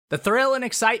The thrill and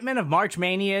excitement of March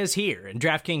Mania is here, and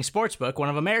DraftKings Sportsbook, one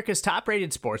of America's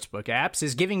top-rated sportsbook apps,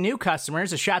 is giving new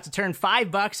customers a shot to turn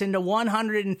 $5 into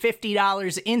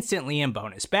 $150 instantly in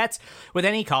bonus bets with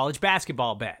any college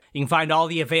basketball bet. You can find all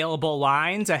the available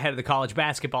lines ahead of the college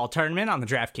basketball tournament on the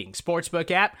DraftKings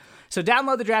Sportsbook app. So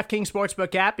download the DraftKings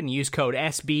Sportsbook app and use code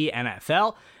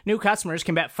SBNFL. New customers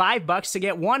can bet $5 to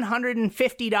get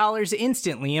 $150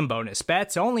 instantly in bonus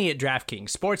bets only at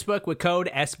DraftKings Sportsbook with code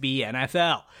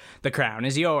SBNFL. The crown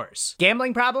is yours.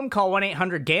 Gambling problem? Call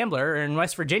 1-800-GAMBLER, or in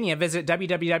West Virginia, visit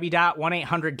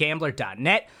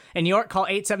www.1800gambler.net. In New York, call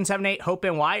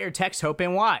 877-8-HOPE-NY or text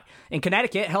HOPE-NY. In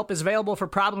Connecticut, help is available for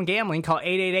problem gambling. Call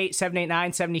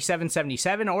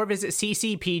 888-789-7777 or visit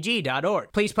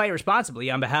ccpg.org. Please play responsibly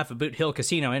on behalf of Boot Hill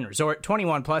Casino and Resort.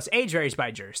 21 plus, age varies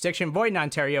by jurisdiction, void in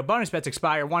Ontario. Bonus bets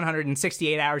expire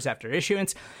 168 hours after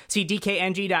issuance. See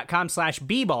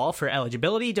dkng.com/bball for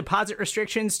eligibility, deposit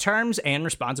restrictions, terms, and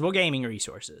responsible gaming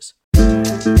resources.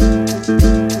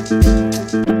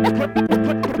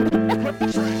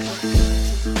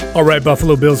 All right,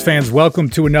 Buffalo Bills fans, welcome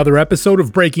to another episode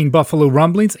of Breaking Buffalo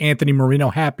Rumblings. Anthony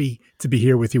Marino, happy to be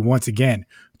here with you once again,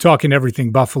 talking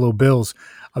everything Buffalo Bills.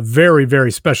 A very,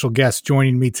 very special guest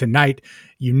joining me tonight.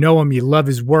 You know him, you love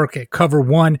his work at Cover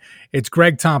One. It's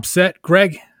Greg Thompson.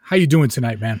 Greg, how you doing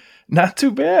tonight, man? Not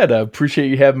too bad. I appreciate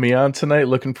you having me on tonight.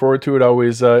 Looking forward to it.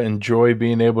 Always enjoy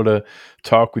being able to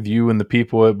talk with you and the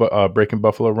people at Breaking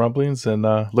Buffalo Rumblings, and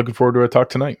looking forward to a talk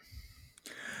tonight.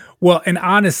 Well, and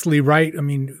honestly, right, I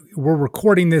mean, we're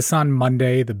recording this on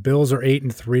Monday. The Bills are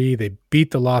 8-3. They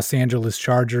beat the Los Angeles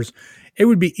Chargers. It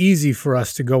would be easy for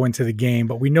us to go into the game,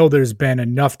 but we know there's been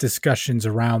enough discussions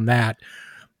around that.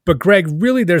 But Greg,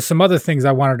 really, there's some other things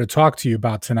I wanted to talk to you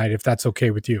about tonight, if that's okay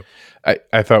with you.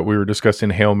 I thought we were discussing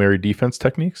Hail Mary defense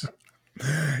techniques.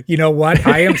 You know what?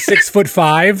 I am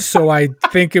 6'5", so I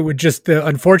think it would just, the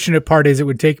unfortunate part is it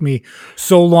would take me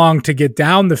so long to get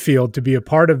down the field to be a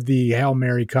part of the Hail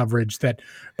Mary coverage that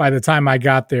by the time I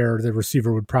got there, the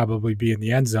receiver would probably be in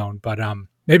the end zone. But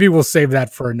maybe we'll save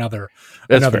that for another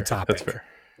topic. That's fair.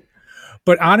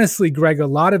 But honestly, Greg, a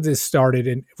lot of this started,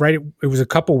 and it was a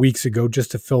couple weeks ago,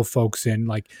 just to fill folks in.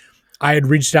 Like, I had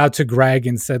reached out to Greg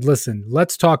and said, listen,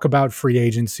 let's talk about free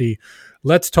agency.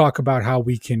 Let's talk about how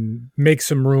we can make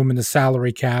some room in the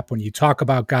salary cap. When you talk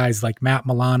about guys like Matt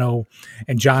Milano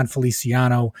and John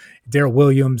Feliciano, Darrell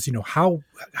Williams, you know, how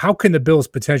can the Bills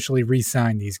potentially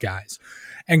re-sign these guys?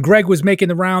 And Greg was making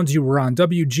the rounds. You were on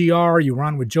WGR, you were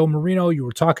on with Joe Marino, you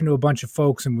were talking to a bunch of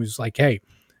folks and was like, hey,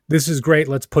 this is great.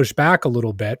 Let's push back a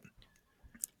little bit.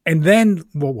 And then,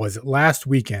 what was it, last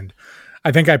weekend,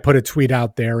 I think I put a tweet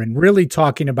out there and really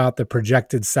talking about the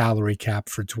projected salary cap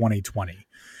for 2020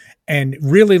 and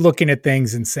really looking at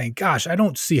things and saying, gosh, I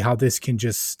don't see how this can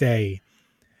just stay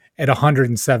at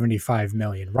 $175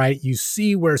 million, right? You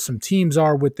see where some teams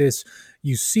are with this.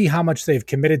 You see how much they've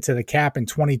committed to the cap in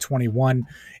 2021.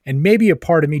 And maybe a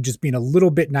part of me just being a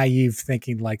little bit naive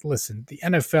thinking like, listen, the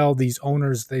NFL, these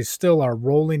owners, they still are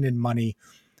rolling in money.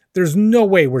 There's no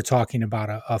way we're talking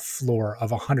about a floor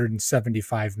of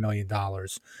 $175 million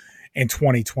in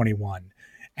 2021.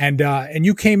 And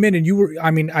you came in and you were,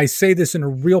 I mean, I say this in a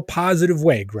real positive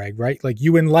way, Greg, right? Like,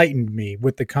 you enlightened me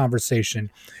with the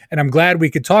conversation, and I'm glad we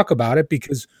could talk about it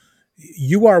because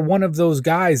you are one of those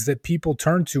guys that people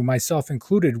turn to, myself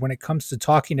included, when it comes to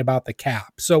talking about the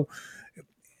cap. So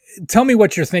tell me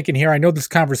what you're thinking here. I know this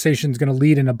conversation is going to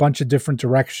lead in a bunch of different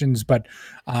directions, but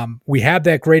we had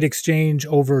that great exchange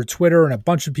over Twitter and a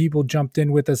bunch of people jumped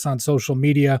in with us on social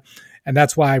media. And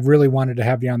that's why I really wanted to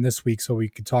have you on this week so we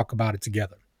could talk about it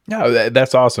together. No,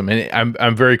 that's awesome. And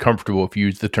I'm very comfortable if you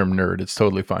use the term nerd. It's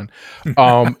totally fine.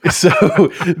 Let's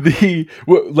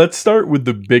start with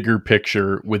the bigger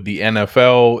picture with the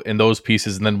NFL and those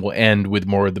pieces, and then we'll end with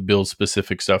more of the Bills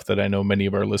specific stuff that I know many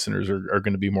of our listeners are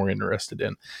going to be more interested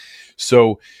in.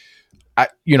 So I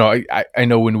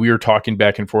know when we were talking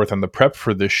back and forth on the prep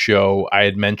for this show, I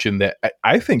had mentioned that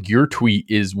I think your tweet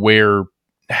is where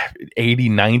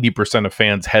 80-90% of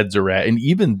fans' heads are at, and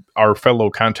even our fellow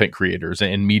content creators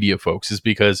and media folks, is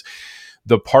because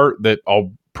the part that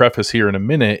I'll preface here in a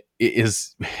minute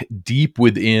is deep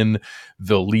within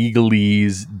the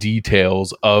legalese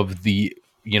details of the,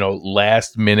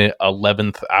 last minute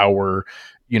 11th hour,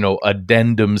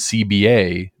 addendum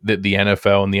CBA that the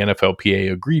NFL and the NFLPA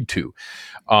agreed to.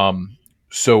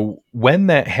 So when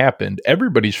that happened,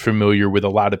 everybody's familiar with a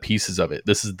lot of pieces of it.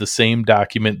 This is the same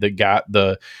document that got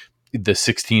the the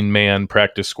 16-man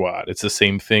practice squad. It's the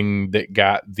same thing that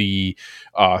got the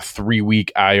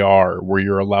 3-week IR, where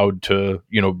you're allowed to,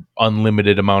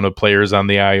 unlimited amount of players on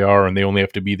the IR and they only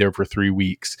have to be there for 3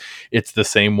 weeks. It's the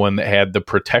same one that had the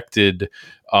protected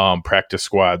practice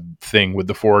squad thing with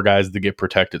the 4 guys that get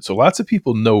protected. So lots of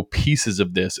people know pieces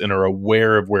of this and are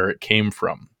aware of where it came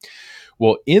from.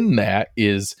 Well, in that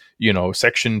is,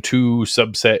 Section 2,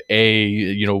 subset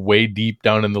A, way deep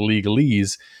down in the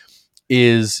legalese,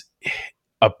 is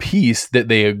a piece that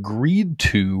they agreed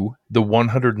to the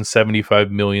 $175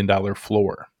 million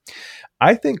floor.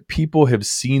 I think people have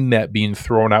seen that being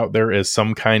thrown out there as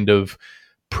some kind of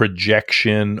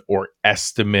projection or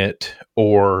estimate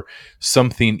or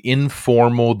something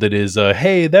informal that is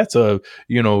hey, that's and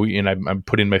I'm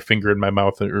putting my finger in my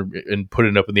mouth and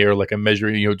putting it up in the air like I'm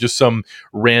measuring, just some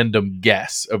random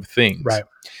guess of things. Right.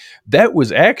 That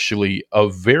was actually a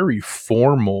very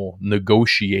formal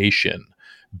negotiation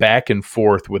back and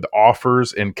forth with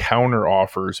offers and counter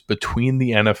offers between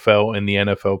the NFL and the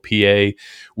NFLPA,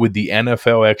 with the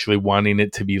NFL actually wanting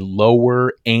it to be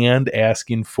lower and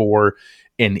asking for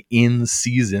an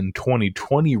in-season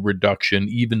 2020 reduction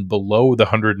even below the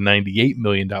 $198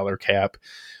 million cap,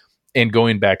 and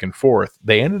going back and forth.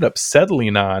 They ended up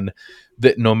settling on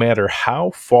that no matter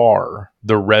how far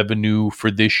the revenue for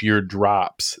this year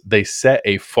drops, they set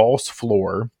a false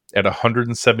floor at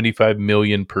 $175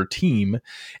 million per team,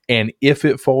 and if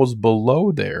it falls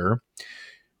below there,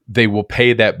 they will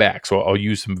pay that back. So I'll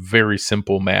use some very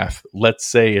simple math. Let's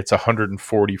say it's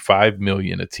 $145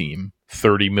 million a team,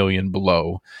 $30 million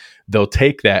below. They'll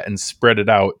take that and spread it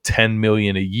out $10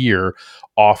 million a year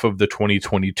off of the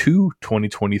 2022,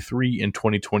 2023, and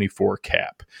 2024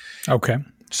 cap. Okay.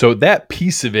 So that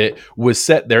piece of it was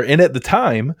set there. And at the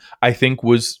time, I think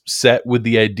was set with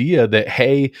the idea that,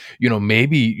 hey,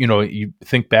 maybe, you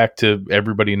think back to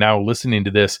everybody now listening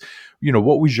to this,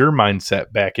 what was your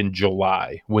mindset back in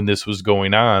July when this was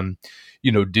going on?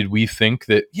 Did we think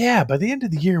that, yeah, by the end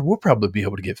of the year, we'll probably be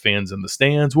able to get fans in the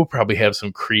stands. We'll probably have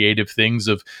some creative things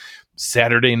of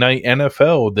Saturday Night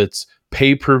NFL that's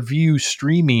pay-per-view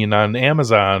streaming on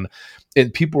Amazon.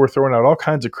 And people were throwing out all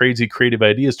kinds of crazy creative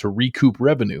ideas to recoup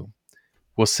revenue.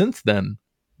 Well, since then,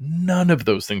 none of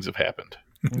those things have happened.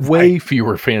 Way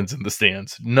fewer fans in the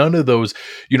stands. None of those,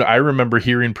 I remember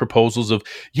hearing proposals of,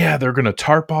 yeah, they're going to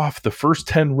tarp off the first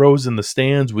 10 rows in the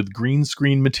stands with green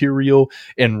screen material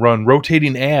and run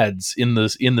rotating ads in the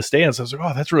stands. I was like,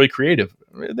 oh, that's really creative.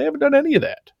 They haven't done any of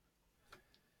that.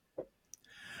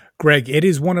 Greg, it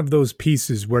is one of those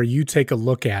pieces where you take a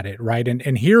look at it, right?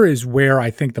 And here is where I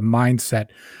think the mindset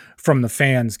from the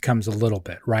fans comes a little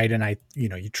bit, right? And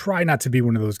you try not to be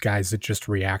one of those guys that just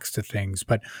reacts to things,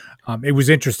 but it was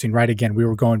interesting, right? Again, we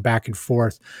were going back and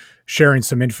forth, sharing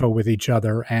some info with each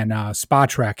other, and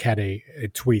Spotrac had a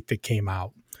tweet that came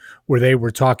out where they were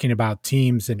talking about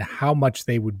teams and how much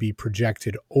they would be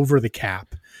projected over the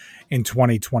cap in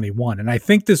 2021. And I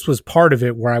think this was part of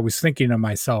it where I was thinking to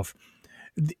myself,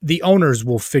 the owners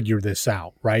will figure this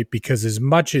out, right? Because as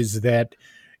much as that,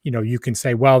 you can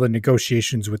say, well, the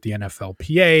negotiations with the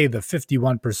NFLPA, the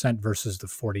 51% versus the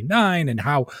 49%, and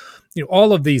how,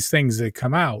 all of these things that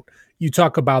come out, you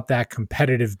talk about that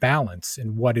competitive balance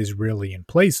and what is really in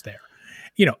place there.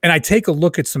 And I take a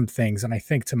look at some things and I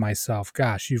think to myself,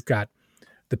 gosh, you've got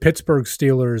the Pittsburgh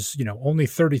Steelers, only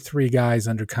 33 guys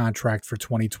under contract for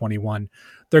 2021.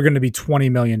 They're going to be $20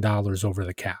 million over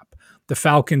the cap. The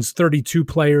Falcons, 32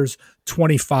 players,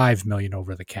 $25 million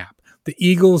over the cap. The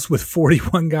Eagles, with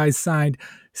 41 guys signed,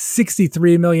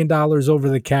 $63 million over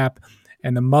the cap.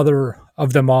 And the mother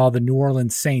of them all, the New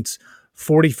Orleans Saints,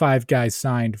 45 guys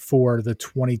signed for the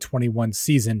 2021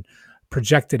 season,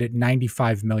 projected at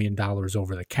 $95 million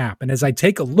over the cap. And as I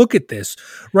take a look at this,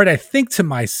 right, I think to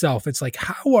myself, it's like,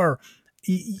 how are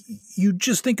you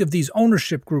just think of these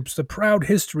ownership groups, the proud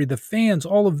history, the fans,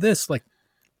 all of this, like,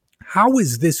 how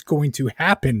is this going to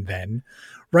happen then,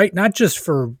 right? Not just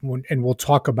for, and we'll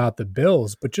talk about the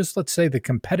Bills, but just let's say the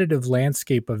competitive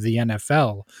landscape of the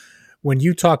NFL. When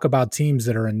you talk about teams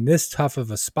that are in this tough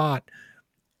of a spot,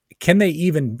 can they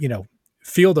even,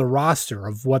 field a roster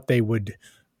of what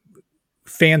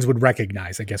fans would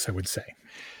recognize, I guess I would say.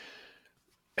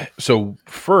 So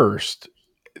first,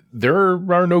 there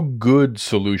are no good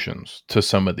solutions to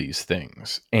some of these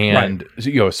things. And,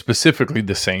 specifically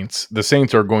the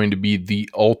Saints are going to be the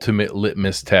ultimate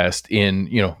litmus test in,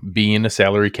 being a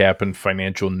salary cap and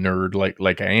financial nerd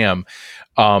like I am.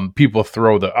 People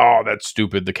throw that's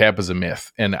stupid. The cap is a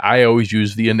myth. And I always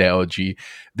use the analogy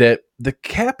that the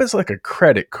cap is like a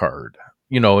credit card.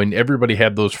 and everybody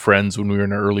had those friends when we were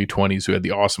in our early 20s who had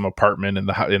the awesome apartment and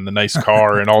the nice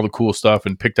car and all the cool stuff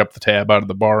and picked up the tab out of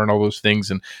the bar and all those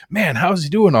things. And man, how's he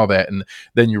doing all that? And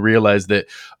then you realize that,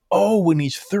 when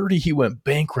he's 30, he went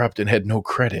bankrupt and had no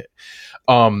credit.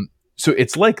 So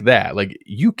it's like that. Like,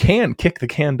 you can kick the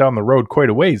can down the road quite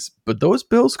a ways, but those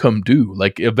bills come due.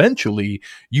 Like, eventually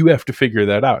you have to figure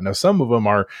that out. Now, some of them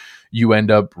are, you end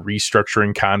up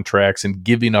restructuring contracts and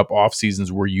giving up off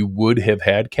seasons where you would have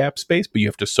had cap space, but you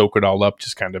have to soak it all up,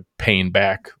 just kind of paying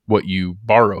back what you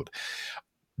borrowed.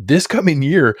 This coming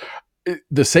year,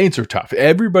 the Saints are tough.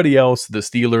 Everybody else, the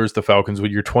Steelers, the Falcons, when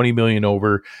you're 20 million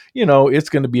over, it's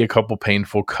going to be a couple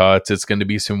painful cuts. It's going to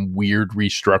be some weird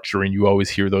restructuring. You always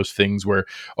hear those things where,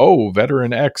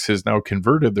 veteran X has now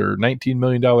converted their $19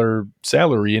 million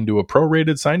salary into a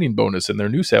prorated signing bonus, and their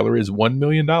new salary is $1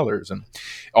 million. And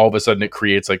all of a sudden it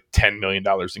creates like $10 million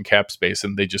in cap space,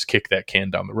 and they just kick that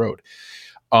can down the road.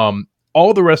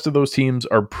 All the rest of those teams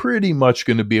are pretty much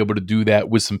going to be able to do that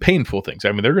with some painful things.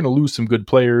 I mean, they're going to lose some good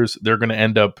players. They're going to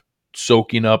end up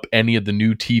soaking up any of the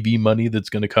new TV money that's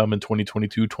going to come in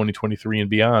 2022, 2023, and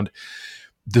beyond.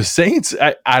 The Saints,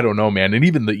 I don't know, man. And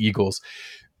even the Eagles,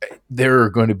 there are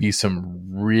going to be some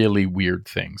really weird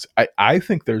things. I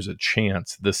think there's a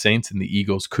chance the Saints and the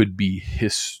Eagles could be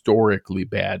historically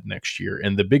bad next year.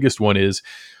 And the biggest one is,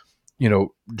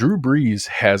 Drew Brees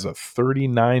has a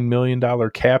 $39 million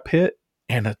cap hit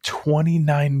and a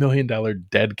 $29 million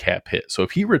dead cap hit. So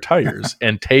if he retires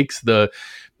and takes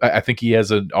I think he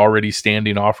has an already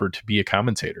standing offer to be a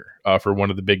commentator for one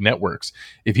of the big networks.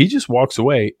 If he just walks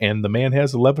away, and the man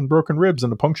has 11 broken ribs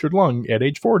and a punctured lung at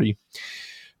age 40,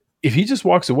 if he just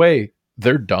walks away,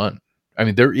 they're done. I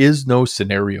mean, there is no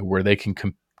scenario where they can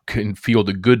field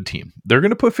a good team. They're going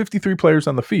to put 53 players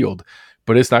on the field,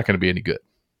 but it's not going to be any good.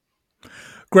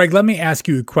 Greg, let me ask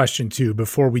you a question too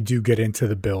before we do get into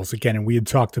the Bills again. And we had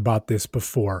talked about this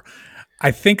before.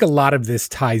 I think a lot of this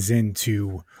ties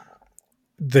into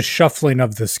the shuffling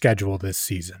of the schedule this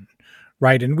season,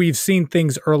 right? And we've seen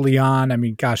things early on. I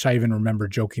mean, gosh, I even remember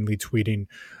jokingly tweeting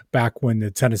back when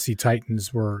the Tennessee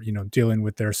Titans were, dealing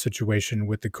with their situation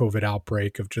with the COVID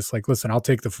outbreak of just like, listen, I'll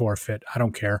take the forfeit. I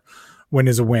don't care. Win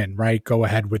is a win, right? Go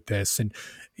ahead with this. And,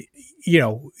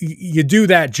 you do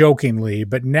that jokingly,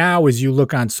 but now as you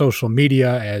look on social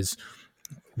media as,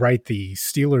 right, the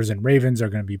Steelers and Ravens are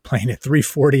going to be playing at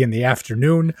 3:40 in the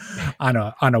afternoon on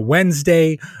a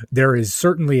Wednesday, there is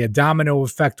certainly a domino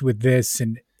effect with this.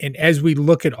 And as we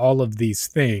look at all of these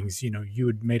things, you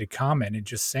had made a comment and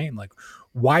just saying like,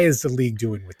 why is the league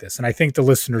doing with this? And I think the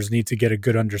listeners need to get a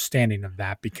good understanding of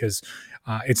that because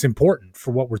it's important for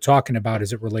what we're talking about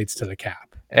as it relates to the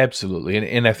cap. Absolutely.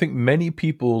 And I think many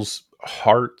people's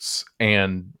hearts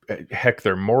and heck,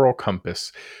 their moral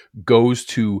compass goes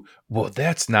to, well,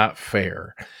 that's not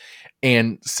fair.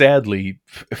 And sadly,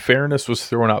 fairness was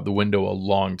thrown out the window a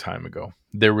long time ago.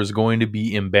 There was going to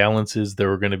be imbalances. There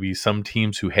were going to be some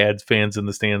teams who had fans in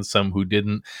the stands, some who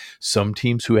didn't, some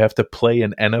teams who have to play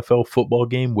an NFL football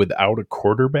game without a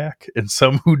quarterback, and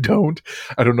some who don't.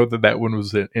 I don't know that one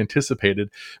was anticipated,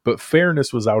 but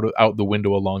fairness was out the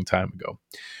window a long time ago.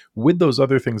 With those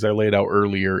other things I laid out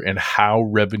earlier and how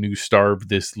revenue starved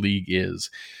this league is,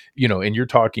 and you're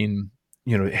talking,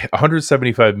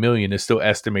 175 million is still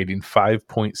estimating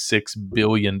 $5.6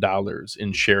 billion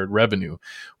in shared revenue.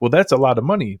 Well, that's a lot of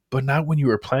money, but not when you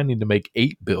were planning to make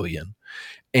 8 billion.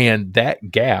 And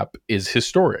that gap is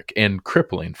historic and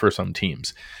crippling for some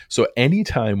teams. So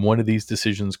anytime one of these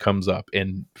decisions comes up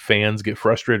and fans get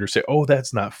frustrated or say, oh,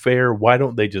 that's not fair. Why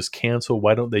don't they just cancel?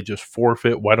 Why don't they just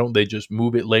forfeit? Why don't they just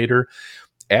move it later?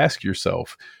 Ask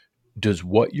yourself, does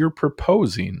what you're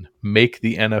proposing make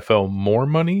the NFL more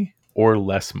money or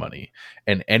less money?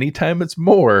 And anytime it's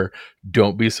more,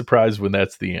 don't be surprised when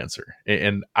that's the answer.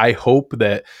 And I hope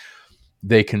that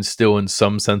they can still, in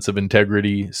some sense of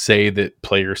integrity, say that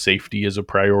player safety is a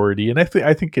priority. And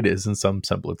I think it is in some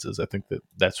semblances. I think that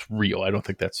that's real. I don't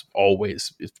think that's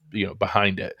always,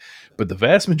 behind it. But the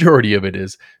vast majority of it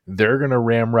is they're going to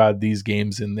ramrod these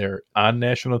games in there on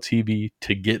national TV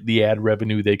to get the ad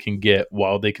revenue they can get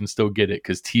while they can still get it.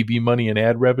 Because TV money and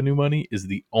ad revenue money is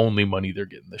the only money they're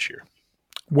getting this year.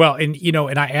 Well,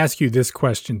 and I ask you this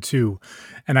question too,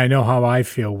 and I know how I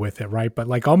feel with it, right? But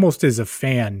like almost as a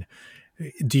fan,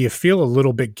 do you feel a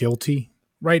little bit guilty,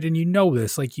 right? And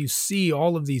this, like you see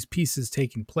all of these pieces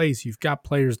taking place. You've got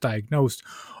players diagnosed,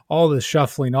 all the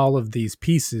shuffling, all of these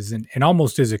pieces. And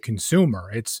almost as a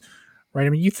consumer, it's right. I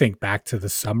mean, you think back to the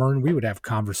summer and we would have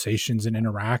conversations and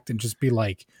interact and just be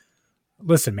like,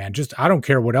 listen, man, I don't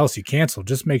care what else you cancel.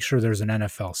 Just make sure there's an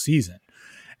NFL season.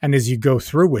 And as you go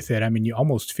through with it, I mean, you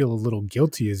almost feel a little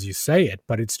guilty as you say it,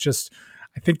 but it's just,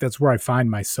 I think that's where I find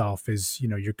myself is,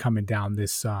 you're coming down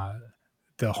this,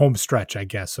 the home stretch, I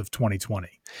guess, of 2020.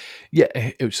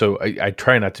 Yeah. So I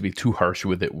try not to be too harsh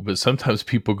with it, but sometimes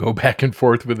people go back and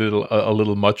forth with it a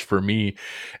little much for me.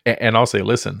 And I'll say,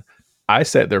 listen, I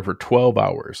sat there for 12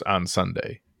 hours on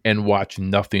Sunday and watched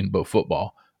nothing but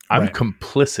football. I'm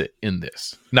complicit in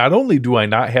this. Not only do I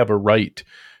not have a right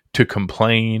to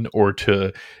complain or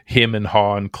to him and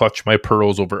haw and clutch my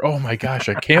pearls over, oh my gosh,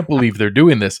 I can't believe they're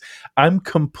doing this. I'm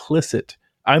complicit.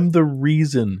 I'm the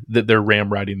reason that they're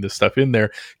ramrodding this stuff in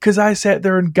there, because I sat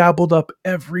there and gobbled up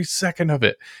every second of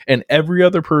it. And every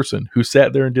other person who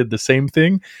sat there and did the same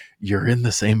thing, you're in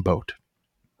the same boat.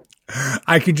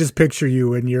 I can just picture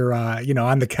you and you're,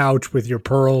 on the couch with your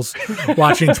pearls,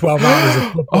 watching 12 hours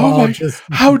of football.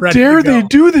 How dare they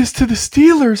do this to the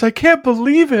Steelers? I can't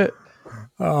believe it.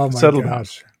 Oh my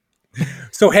gosh.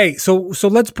 So, hey, so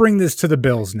let's bring this to the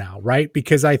Bills now, right?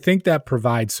 Because I think that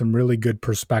provides some really good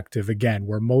perspective, again,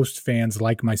 where most fans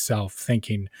like myself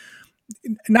thinking,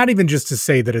 not even just to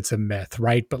say that it's a myth,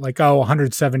 right? But like,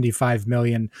 175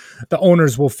 million, the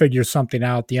owners will figure something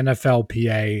out, the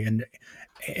NFLPA,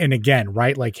 and again,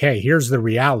 right? Like, hey, here's the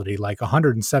reality. Like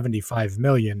 175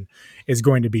 million is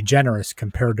going to be generous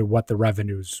compared to what the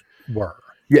revenues were.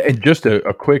 Yeah, and just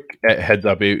a quick heads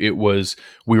up, we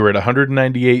were at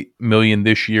 198 million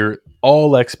this year.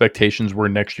 All expectations were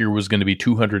next year was going to be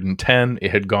 210.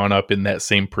 It had gone up in that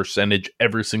same percentage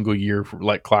every single year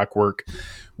like clockwork.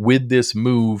 With this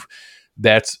move,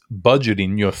 that's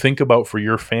budgeting. Think about for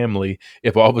your family,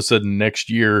 if all of a sudden next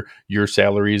year your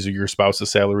salaries or your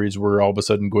spouse's salaries were all of a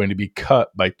sudden going to be cut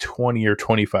by 20 or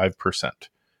 25%.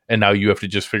 And now you have to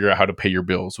just figure out how to pay your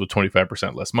bills with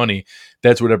 25% less money.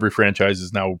 That's what every franchise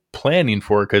is now planning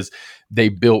for, because they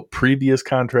built previous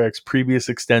contracts, previous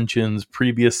extensions,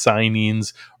 previous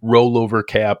signings, rollover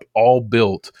cap, all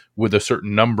built with a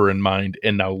certain number in mind.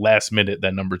 And now last minute,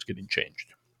 that number is getting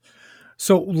changed.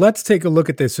 So let's take a look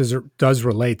at this as it does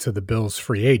relate to the Bills'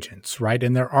 free agents, right?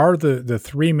 And there are the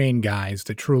three main guys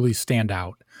that truly stand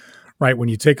out, right? When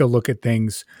you take a look at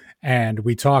things, and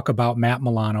we talk about Matt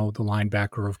Milano, the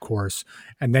linebacker, of course,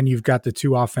 and then you've got the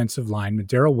two offensive linemen,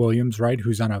 Darrell Williams, right,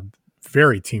 who's on a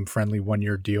very team-friendly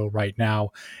one-year deal right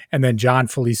now, and then John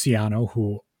Feliciano,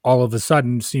 who all of a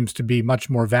sudden seems to be much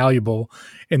more valuable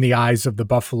in the eyes of the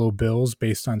Buffalo Bills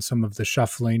based on some of the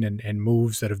shuffling and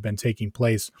moves that have been taking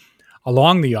place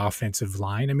along the offensive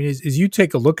line. I mean, as you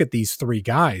take a look at these three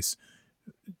guys,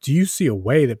 do you see a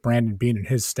way that Brandon Beane and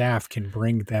his staff can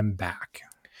bring them back?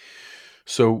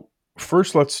 So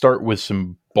first, let's start with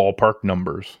some ballpark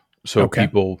numbers so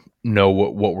people know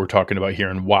what we're talking about here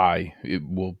and why. It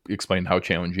will explain how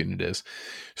challenging it is.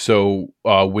 So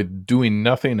with doing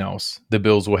nothing else, the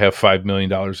Bills will have $5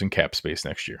 million in cap space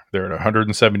next year. They're at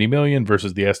 $170 million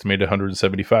versus the estimated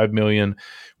 $175 million,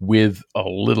 with a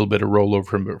little bit of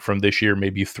rollover from this year,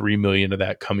 maybe $3 million of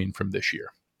that coming from this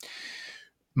year.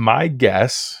 My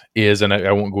guess is, and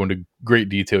I won't go into great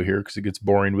detail here because it gets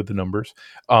boring with the numbers.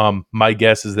 My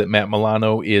guess is that Matt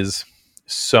Milano is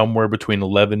somewhere between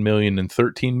 11 million and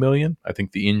 13 million. I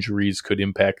think the injuries could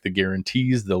impact the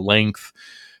guarantees, the length,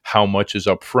 how much is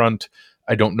up front.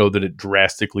 I don't know that it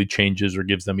drastically changes or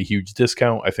gives them a huge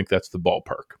discount. I think that's the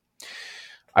ballpark.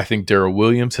 I think Darrell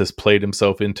Williams has played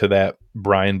himself into that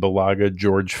Brian Bulaga,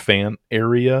 George Fant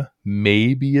area.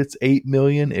 Maybe it's 8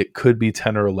 million. It could be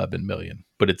 10 or 11 million,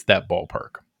 but it's that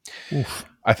ballpark. Oof.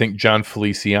 I think John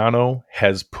Feliciano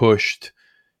has pushed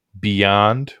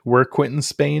beyond where Quinton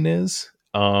Spain is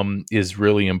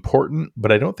really important,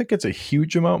 but I don't think it's a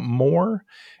huge amount more.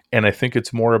 And I think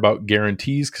it's more about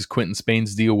guarantees, because Quinton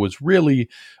Spain's deal was really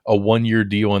a 1-year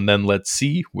deal and then let's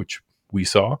see, which we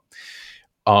saw.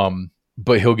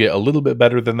 But he'll get a little bit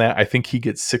better than that. I think he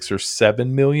gets 6 or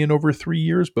 7 million over 3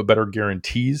 years, but better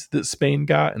guarantees that Spain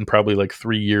got, and probably like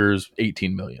 3 years,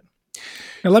 18 million.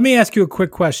 Now, let me ask you a quick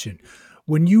question.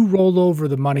 When you roll over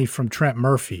the money from Trent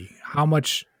Murphy, how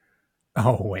much?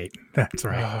 Oh, wait, that's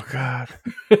right. Oh, God.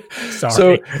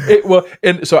 Sorry.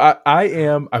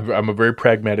 I'm a very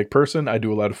pragmatic person. I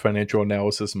do a lot of financial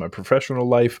analysis in my professional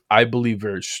life. I believe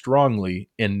very strongly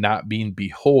in not being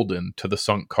beholden to the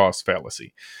sunk cost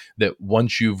fallacy, that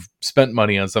once you've spent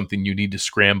money on something, you need to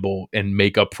scramble and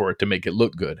make up for it to make it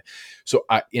look good. So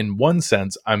in one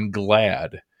sense, I'm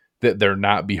glad that they're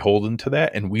not beholden to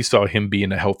that. And we saw him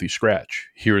being a healthy scratch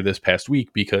here this past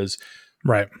week, because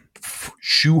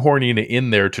shoehorning it in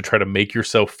there to try to make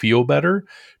yourself feel better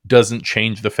doesn't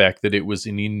change the fact that it was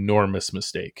an enormous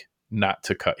mistake not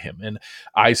to cut him. And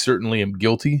I certainly am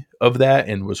guilty of that,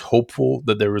 and was hopeful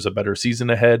that there was a better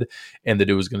season ahead and that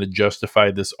it was going to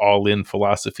justify this all-in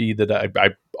philosophy that I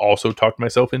also talked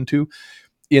myself into.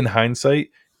 in hindsight,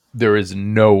 there is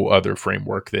no other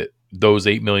framework that those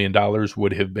 $8 million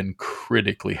would have been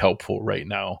critically helpful right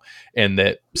now. And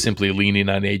that simply leaning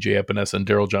on AJ Epinesa and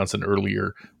Daryl Johnson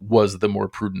earlier was the more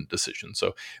prudent decision.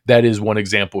 So that is one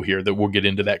example here that we'll get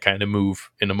into that kind of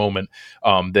move in a moment.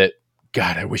 That,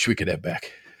 God, I wish we could have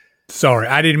back. Sorry,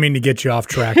 I didn't mean to get you off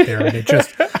track there. And it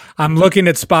just, I'm looking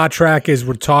at Spot Track as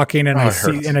we're talking, and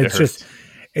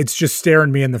it's just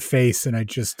staring me in the face, and I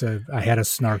had a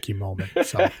snarky moment.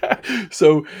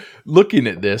 So looking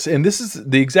at this, and this is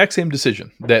the exact same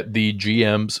decision that the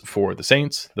GMs for the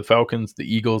Saints, the Falcons, the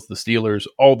Eagles, the Steelers,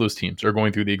 all those teams are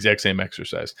going through the exact same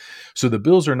exercise. So the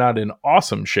Bills are not in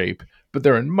awesome shape, but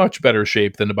they're in much better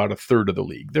shape than about a third of the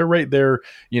league. They're right there,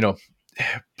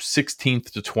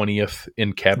 16th to 20th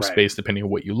in cap space, depending on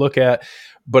what you look at.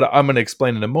 But I'm going to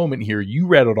explain in a moment here. You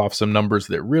rattled off some numbers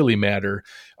that really matter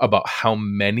about how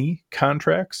many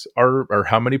contracts are, or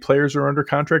how many players are under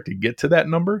contract to get to that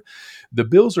number. The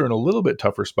Bills are in a little bit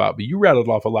tougher spot, but you rattled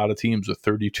off a lot of teams with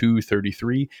 32,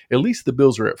 33. At least the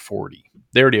Bills are at 40.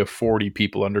 They already have 40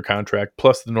 people under contract,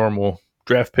 plus the normal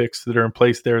draft picks that are in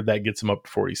place there. That gets them up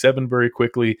to 47 very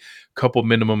quickly. Couple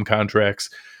minimum contracts.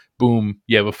 Boom,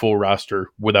 you have a full roster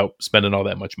without spending all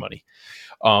that much money.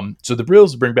 So the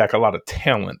Bills bring back a lot of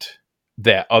talent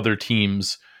that other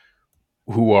teams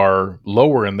who are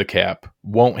lower in the cap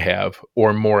won't have,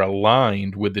 or more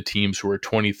aligned with the teams who are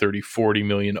 20, 30, 40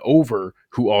 million over,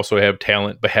 who also have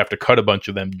talent, but have to cut a bunch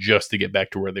of them just to get back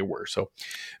to where they were. So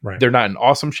they're not in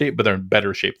awesome shape, but they're in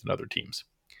better shape than other teams.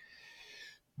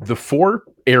 The four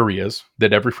areas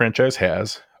that every franchise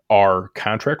has are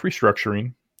contract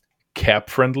restructuring,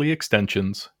 cap-friendly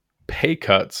extensions, pay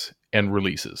cuts, and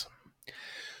releases.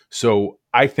 So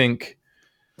I think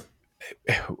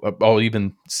I'll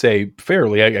even say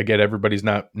fairly, I get everybody's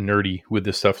not nerdy with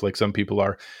this stuff like some people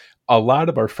are. A lot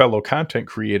of our fellow content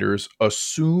creators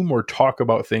assume or talk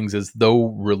about things as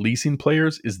though releasing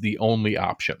players is the only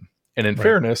option. And in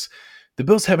fairness, the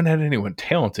Bills haven't had anyone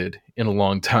talented in a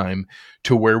long time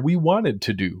to where we wanted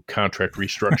to do contract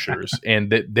restructures and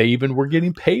that they even were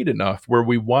getting paid enough where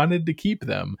we wanted to keep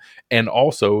them and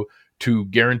also to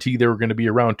guarantee they were going to be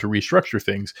around to restructure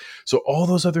things. So all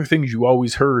those other things you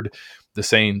always heard the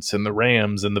Saints and the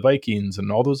Rams and the Vikings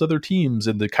and all those other teams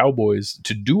and the Cowboys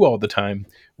to do all the time,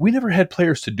 we never had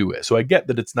players to do it. So I get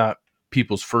that it's not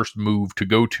people's first move to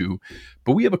go to,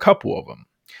 but we have a couple of them.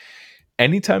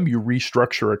 Anytime you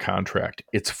restructure a contract,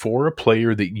 it's for a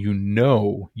player that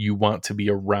you want to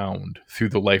be around through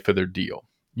the life of their deal.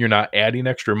 You're not adding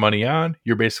extra money on.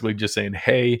 You're basically just saying,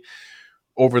 hey,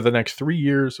 over the next 3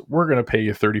 years, we're going to pay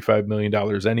you $35 million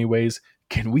anyways.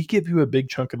 Can we give you a big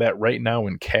chunk of that right now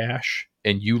in cash?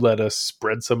 And you let us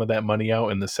spread some of that money out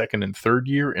in the second and third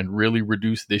year and really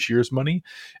reduce this year's money?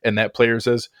 And that player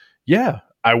says, yeah,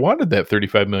 I wanted that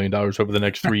 $35 million over the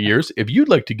next 3 years. If you'd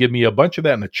like to give me a bunch of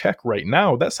that in a check right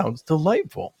now, that sounds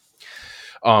delightful.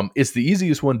 It's the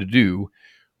easiest one to do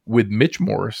with Mitch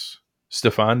Morse,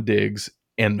 Stephon Diggs,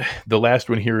 and the last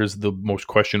one here is the most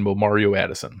questionable, Mario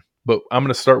Addison. But I'm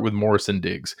going to start with Morris and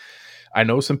Diggs. I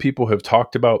know some people have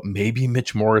talked about maybe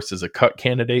Mitch Morris is a cut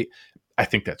candidate. I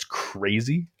think that's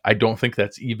crazy. I don't think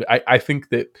that's even, I think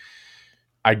that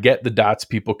I get the dots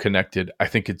people connected. I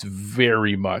think it's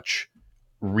very much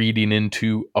reading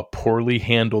into a poorly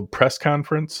handled press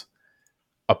conference,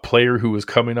 a player who was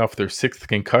coming off their 6th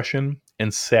concussion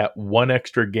and sat one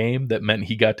extra game that meant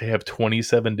he got to have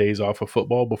 27 days off of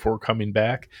football before coming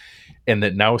back. And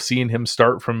that now seeing him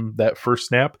start from that first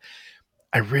snap,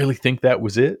 I really think that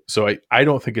was it. So I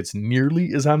don't think it's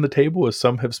nearly as on the table as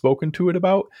some have spoken to it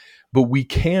about, but we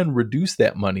can reduce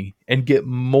that money and get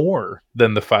more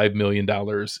than the $5 million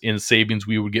in savings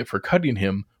we would get for cutting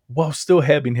him while still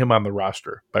having him on the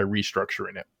roster by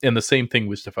restructuring it. And the same thing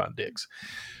with Stephon Diggs.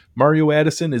 Mario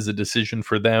Addison is a decision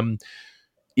for them.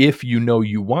 If you know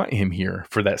you want him here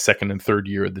for that second and third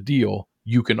year of the deal,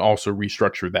 you can also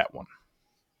restructure that one.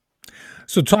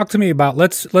 So talk to me about,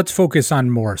 let's focus on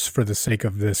Morse for the sake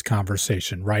of this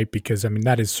conversation, right? Because I mean,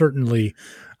 that is certainly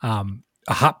a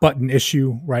hot button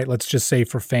issue, right? Let's just say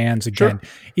for fans, again,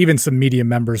 even some media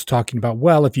members talking about,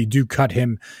 well, if you do cut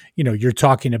him, you're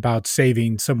talking about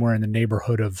saving somewhere in the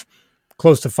neighborhood of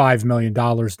close to $5 million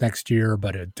next year,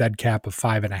 but a dead cap of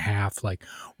 5.5. Like,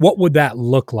 what would that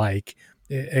look like?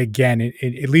 Again,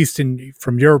 at least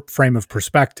from your frame of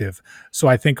perspective. So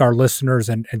I think our listeners,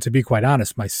 and to be quite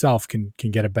honest, myself can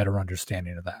get a better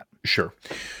understanding of that. Sure.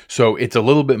 So it's a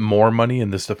little bit more money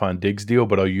in the Stephon Diggs deal,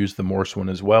 but I'll use the Morse one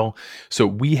as well. So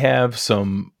we have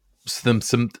some some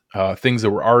things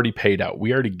that were already paid out.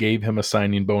 We already gave him a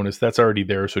signing bonus. That's already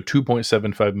there. So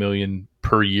 $2.75 million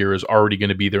per year is already going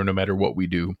to be there no matter what we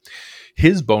do.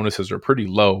 His bonuses are pretty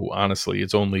low, honestly.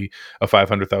 It's only a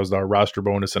 $500,000 roster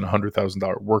bonus and a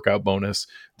 $100,000 workout bonus.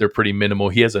 They're pretty minimal.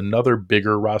 He has another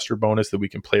bigger roster bonus that we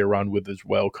can play around with as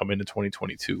well come into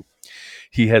 2022.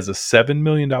 He has a $7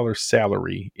 million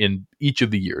salary in each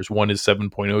of the years. One is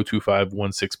 7.025,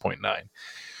 one 6.9.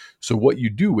 So what you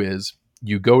do is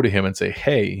you go to him and say,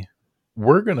 hey,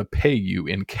 we're going to pay you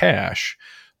in cash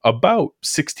about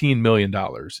 $16 million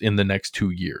in the next 2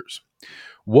 years.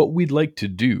 What we'd like to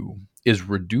do is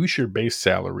reduce your base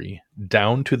salary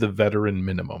down to the veteran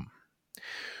minimum.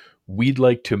 We'd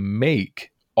like to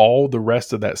make all the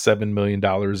rest of that $7 million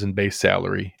in base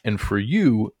salary, and for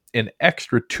you, an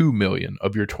extra $2 million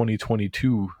of your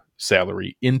 2022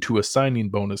 salary into a signing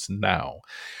bonus now.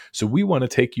 So we want to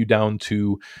take you down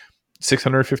to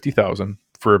 $650,000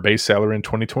 for a base salary in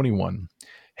 2021.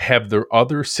 Have the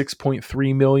other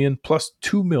 $6.3 million plus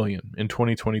 $2 million in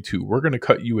 2022. We're going to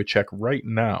cut you a check right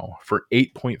now for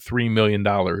 $8.3 million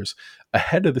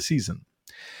ahead of the season.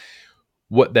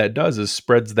 What that does is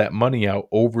spreads that money out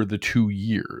over the 2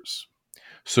 years.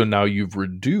 So now you've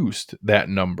reduced that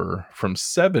number from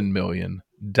 7 million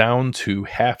down to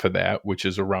half of that, which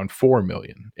is around 4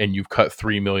 million, and you've cut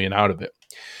 3 million out of it.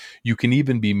 You can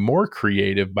even be more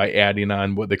creative by adding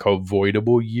on what they call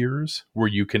voidable years, where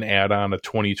you can add on a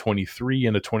 2023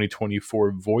 and a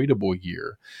 2024 voidable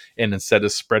year. And instead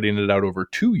of spreading it out over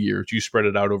 2 years, you spread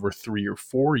it out over 3 or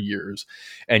 4 years,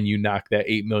 and you knock that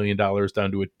 $8 million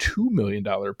down to a $2 million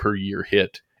per year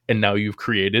hit. And now you've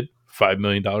created $5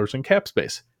 million in cap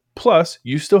space. Plus,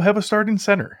 you still have a starting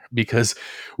center, because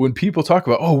when people talk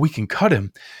about, oh, we can cut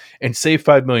him and save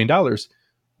 $5 million,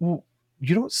 well,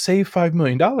 you don't save $5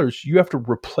 million. You have to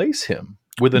replace him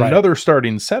with another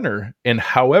starting center. And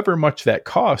however much that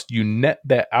cost, you net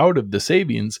that out of the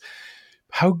savings.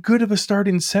 How good of a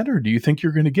starting center do you think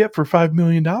you're going to get for $5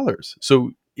 million?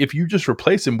 So if you just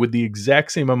replace him with the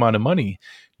exact same amount of money,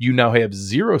 you now have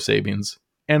zero savings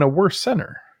and a worse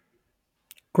center.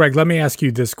 Greg, let me ask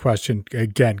you this question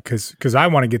again, because I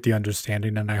want to get the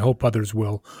understanding, and I hope others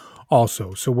will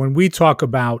also. So when we talk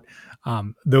about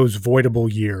those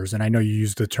voidable years, and I know you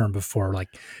used the term before, like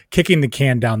kicking the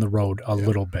can down the road a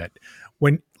little bit.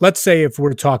 When, let's say, if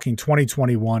we're talking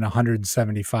 2021,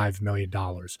 $175 million,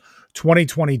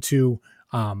 2022,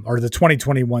 or the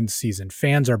 2021 season,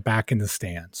 fans are back in the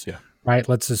stands, right?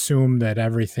 Let's assume that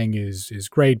everything is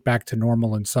great, back to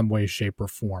normal in some way, shape, or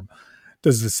form.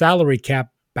 Does the salary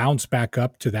cap bounce back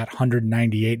up to that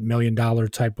 $198 million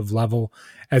type of level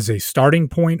as a starting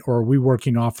point, or are we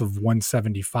working off of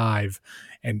 175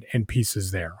 and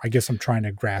pieces there? I guess I'm trying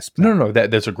to grasp that. No,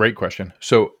 that's a great question.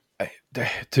 So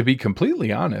to be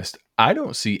completely honest, I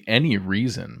don't see any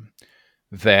reason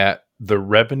that the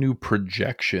revenue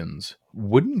projections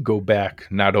wouldn't go back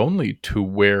not only to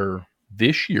where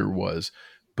this year was,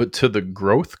 but to the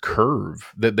growth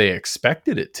curve that they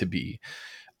expected it to be.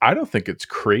 I don't think it's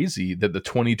crazy that the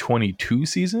 2022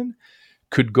 season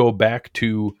could go back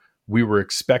to, we were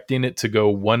expecting it to go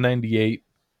 198,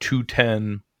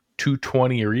 210,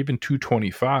 220, or even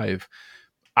 225.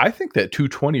 I think that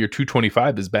 220 or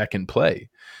 225 is back in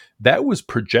play. That was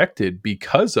projected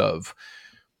because of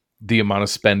the amount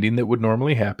of spending that would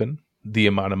normally happen, the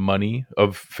amount of money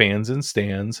of fans and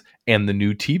stands, and the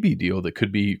new TV deal that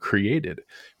could be created.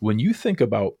 When you think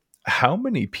about how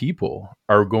many people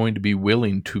are going to be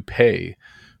willing to pay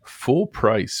full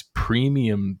price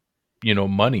premium,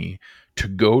 money to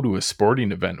go to a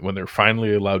sporting event when they're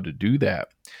finally allowed to do that,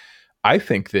 I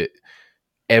think that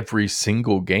every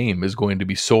single game is going to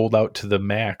be sold out to the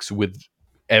max, with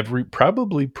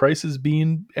probably prices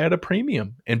being at a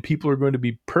premium, and people are going to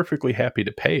be perfectly happy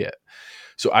to pay it.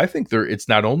 So I think it's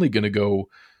not only going to go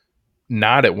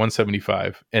not at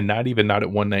 175 and not at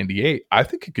 198. I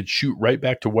think it could shoot right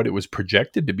back to what it was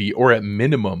projected to be, or at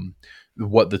minimum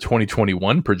what the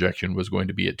 2021 projection was going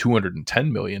to be at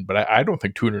 210 million. But I don't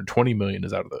think 220 million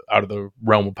is out of the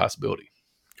realm of possibility.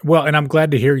 Well, and I'm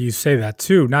glad to hear you say that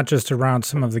too, not just around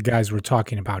some of the guys we're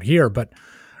talking about here, but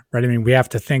right. I mean, we have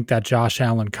to think that Josh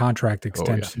Allen contract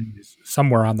extension is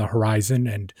somewhere on the horizon.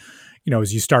 And,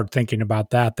 as you start thinking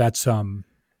about that, that's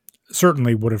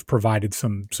certainly would have provided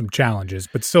some challenges,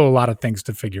 but still a lot of things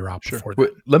to figure out before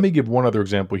that. Let me give one other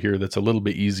example here that's a little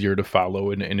bit easier to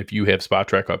follow. And if you have Spot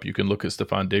Track up, you can look at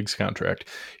Stephon Diggs' contract.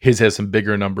 His has some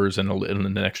bigger numbers and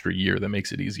an extra year that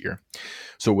makes it easier.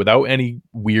 So without any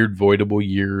weird voidable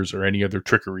years or any other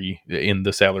trickery in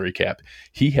the salary cap,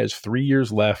 he has 3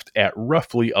 years left at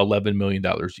roughly $11 million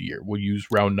a year. We'll use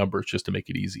round numbers just to make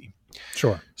it easy.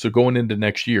 Sure. So going into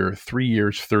next year, 3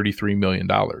 years, $33 million.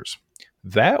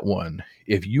 That one,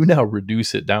 if you now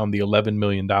reduce it down the $11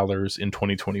 million in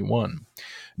 2021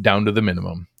 down to the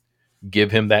minimum,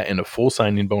 give him that in a full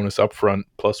signing bonus up front,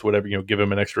 plus whatever, give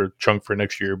him an extra chunk for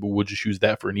next year, but we'll just use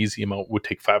that for an easy amount. We'll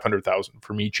take $500,000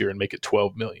 from each year and make it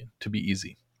 $12 million to be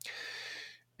easy.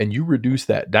 And you reduce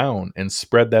that down and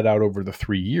spread that out over the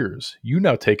 3 years. You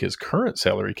now take his current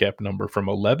salary cap number from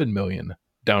 $11 million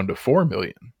down to $4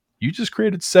 million. You just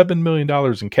created $7 million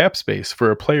in cap space for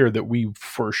a player that we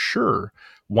for sure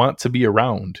want to be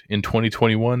around in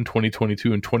 2021,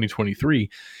 2022, and 2023.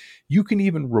 You can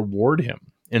even reward him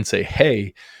and say,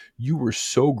 hey, you were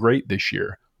so great this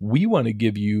year. We want to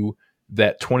give you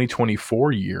that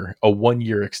 2024 year, a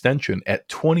 1-year extension at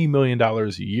 $20 million a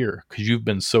year because you've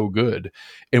been so good.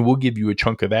 And we'll give you a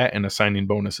chunk of that and a signing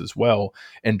bonus as well,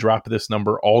 and drop this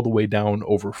number all the way down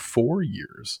over 4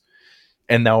 years.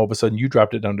 And now all of a sudden you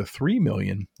dropped it down to $3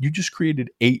 million. You just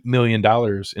created $8 million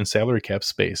in salary cap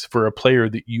space for a player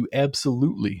that you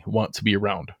absolutely want to be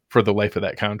around for the life of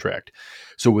that contract.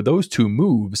 So with those two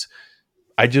moves,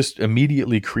 I just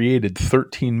immediately created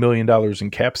 $13 million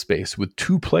in cap space with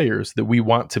two players that we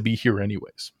want to be here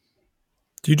anyways.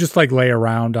 Do you just lay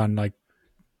around on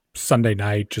Sunday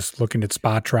night, just looking at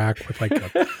Spot Track with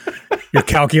your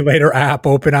calculator app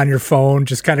open on your phone,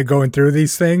 just kind of going through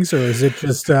these things? Or is it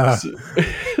just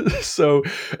So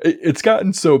it's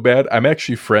gotten so bad. I'm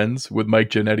actually friends with Mike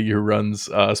Giannetti, who runs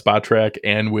Spot Track,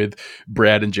 and with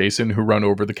Brad and Jason, who run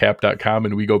overthecap.com,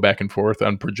 and we go back and forth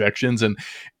on projections. And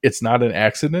it's not an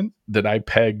accident that I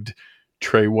pegged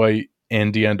Trey White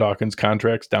and Deion Dawkins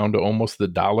contracts down to almost the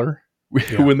dollar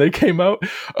when they came out.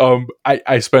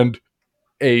 I spend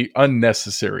a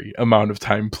unnecessary amount of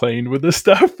time playing with this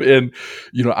stuff. And,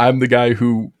 I'm the guy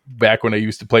who, back when I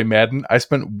used to play Madden, I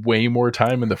spent way more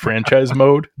time in the franchise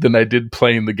mode than I did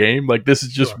playing the game. This is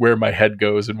just where my head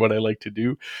goes and what I like to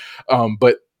do.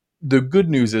 But the good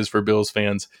news is for Bills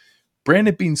fans,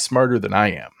 Brandon Beane's smarter than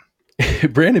I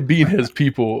am. Brandon Beane has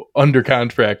people under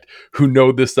contract who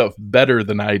know this stuff better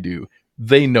than I do.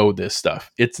 They know this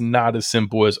stuff. It's not as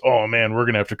simple as, oh man, we're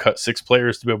going to have to cut 6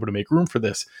 players to be able to make room for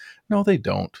this. No, they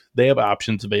don't. They have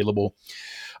options available.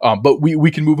 But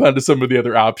we can move on to some of the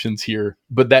other options here.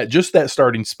 But that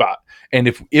starting spot.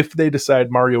 And if they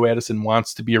decide Mario Addison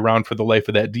wants to be around for the life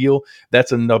of that deal,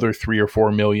 that's another $3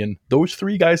 or $4 million. Those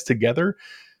 3 guys together,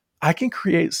 I can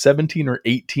create $17 or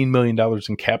 $18 million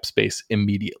in cap space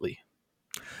immediately.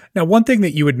 Now, one thing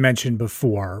that you had mentioned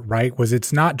before, right, was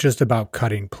it's not just about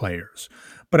cutting players.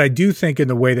 But I do think in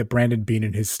the way that Brandon Beane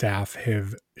and his staff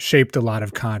have shaped a lot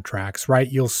of contracts,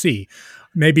 right, you'll see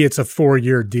maybe it's a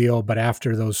 4-year deal, but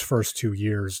after those first 2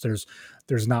 years,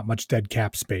 there's not much dead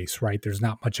cap space, right? There's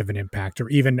not much of an impact. Or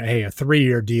even, a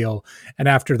 3-year deal, and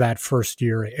after that first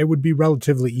year, it would be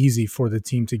relatively easy for the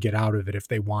team to get out of it if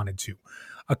they wanted to.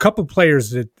 A couple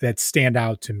players that stand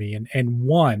out to me, and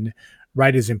one,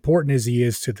 right, as important as he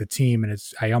is to the team, and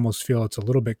I almost feel it's a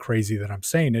little bit crazy that I'm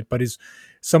saying it, but is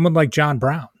someone like John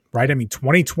Brown, right? I mean,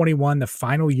 2021, the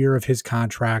final year of his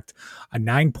contract, a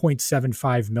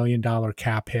 $9.75 million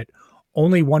cap hit,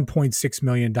 only $1.6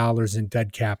 million in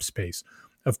dead cap space.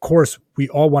 Of course, we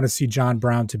all want to see John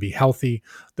Brown to be healthy.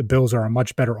 The Bills are a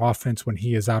much better offense when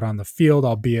he is out on the field,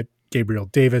 albeit Gabriel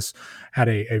Davis had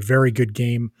a very good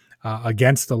game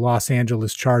against the Los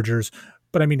Angeles Chargers.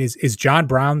 But I mean, is John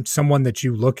Brown someone that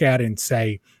you look at and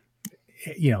say,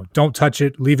 don't touch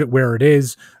it, leave it where it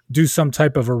is, do some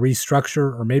type of a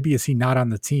restructure, or maybe is he not on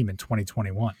the team in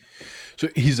 2021? So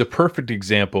he's a perfect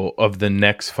example of the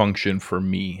next function for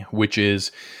me, which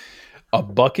is a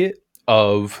bucket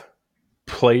of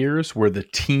players where the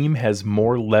team has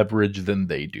more leverage than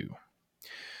they do.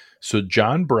 So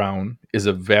John Brown is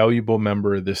a valuable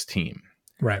member of this team.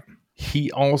 Right.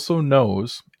 He also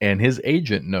knows, and his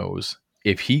agent knows,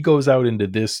 if he goes out into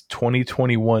this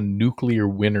 2021 nuclear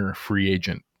winter free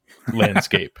agent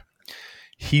landscape,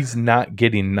 he's not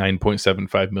getting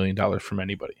 $9.75 million from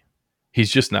anybody. He's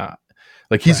just not.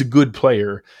 He's a good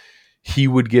player. He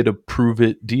would get a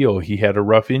prove-it deal. He had a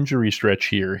rough injury stretch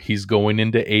here. He's going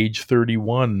into age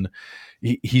 31.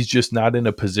 He's just not in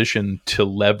a position to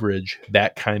leverage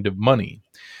that kind of money.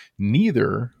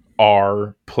 Neither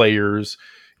are players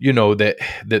that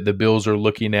the Bills are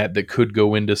looking at that could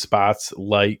go into spots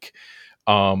like,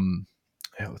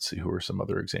 let's see, who are some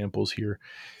other examples here?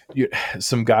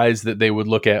 Some guys that they would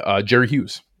look at. Jerry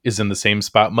Hughes is in the same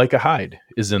spot. Micah Hyde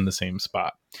is in the same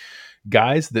spot.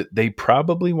 Guys that they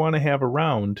probably want to have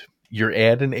around. You're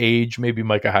at an age, maybe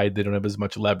Micah Hyde, they don't have as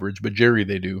much leverage, but Jerry,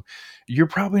 they do. You're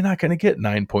probably not going to get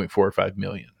 $9.45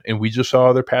 million. And we just saw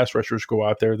other pass rushers go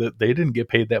out there that they didn't get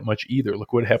paid that much either.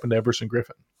 Look what happened to Everson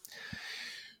Griffin.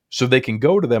 So they can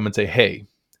go to them and say, hey,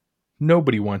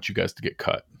 nobody wants you guys to get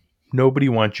cut. Nobody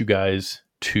wants you guys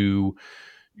to,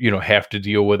 have to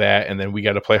deal with that. And then we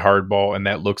got to play hardball and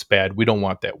that looks bad. We don't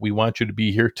want that. We want you to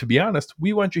be here. To be honest,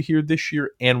 we want you here this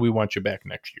year and we want you back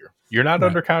next year. You're not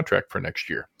under contract for next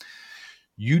year.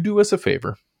 You do us a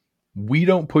favor. We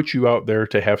don't put you out there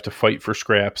to have to fight for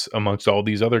scraps amongst all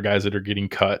these other guys that are getting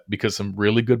cut because some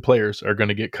really good players are going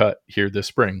to get cut here this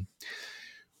spring.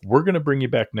 We're going to bring you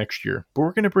back next year, but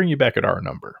we're going to bring you back at our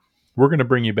number. We're going to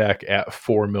bring you back at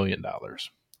 $4 million.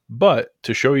 But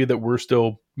to show you that we're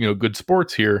still, good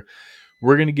sports here,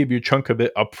 we're going to give you a chunk of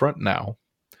it up front now.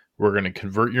 We're going to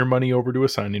convert your money over to a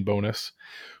signing bonus.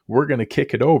 We're going to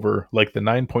kick it over like the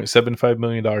 $9.75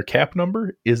 million cap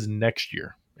number is next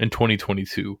year in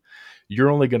 2022.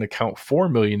 You're only going to count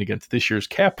 $4 million against this year's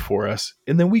cap for us.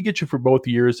 And then we get you for both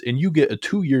years and you get a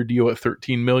 2-year deal at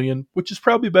 $13 million, which is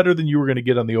probably better than you were going to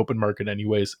get on the open market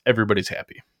anyways. Everybody's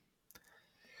happy.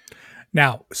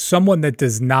 Now, someone that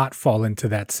does not fall into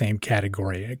that same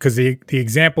category, because the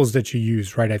examples that you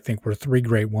used, right, I think were 3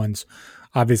 great ones.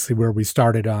 Obviously, where we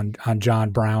started on John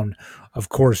Brown, of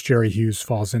course, Jerry Hughes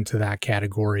falls into that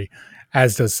category,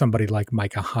 as does somebody like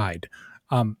Micah Hyde.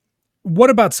 What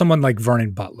about someone like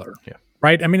Vernon Butler? Yeah.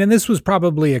 Right? I mean, and this was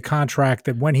probably a contract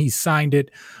that when he signed it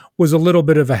was a little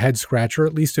bit of a head scratcher,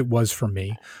 at least it was for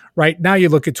me. Right? Now you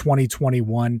look at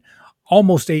 2021,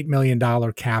 almost $8 million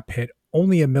cap hit,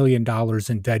 only $1 million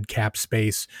in dead cap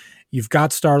space. You've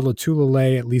got Star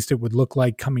Lotulelei, at least it would look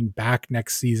like, coming back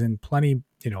next season. Plenty,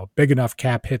 big enough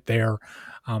cap hit there.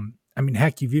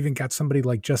 Heck, you've even got somebody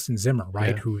like Justin Zimmer,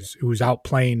 right? Yeah. Who's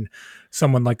outplaying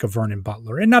someone like a Vernon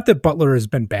Butler. And not that Butler has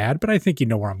been bad, but I think you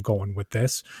know where I'm going with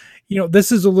this.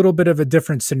 This is a little bit of a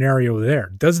different scenario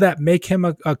there. Does that make him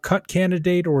a cut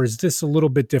candidate, or is this a little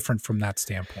bit different from that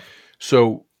standpoint?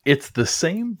 So it's the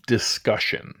same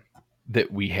discussion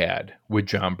that we had with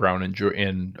John Brown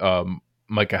and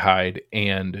Micah Hyde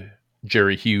and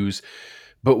Jerry Hughes,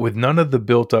 but with none of the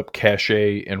built-up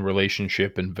cachet and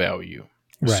relationship and value.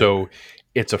 Right. So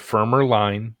it's a firmer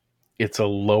line, it's a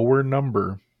lower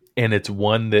number, and it's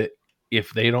one that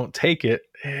if they don't take it,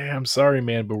 I'm sorry,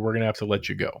 man, but we're going to have to let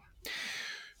you go.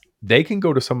 They can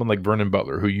go to someone like Vernon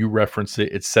Butler, who you referenced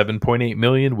it. It's $7.8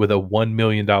 million with a $1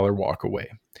 million walk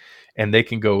away. And they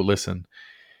can go, listen,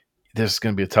 this is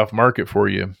going to be a tough market for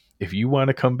you. If you want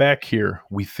to come back here,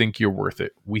 we think you're worth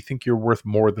it. We think you're worth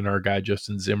more than our guy,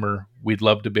 Justin Zimmer. We'd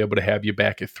love to be able to have you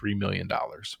back at $3 million.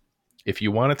 If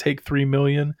you want to take $3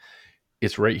 million,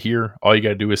 it's right here. All you got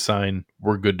to do is sign.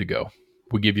 We're good to go.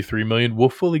 We'll give you $3 million. We'll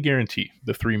fully guarantee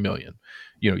the $3 million.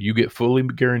 You get fully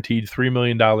guaranteed $3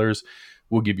 million.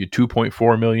 We'll give you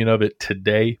 $2.4 million of it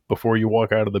today before you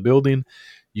walk out of the building.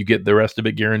 You get the rest of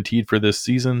it guaranteed for this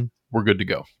season. We're good to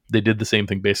go. They did the same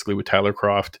thing basically with Tyler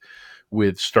Kroft,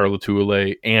 with Star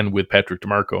Lotulelei, and with Patrick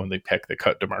DeMarco, and they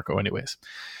cut DeMarco anyways.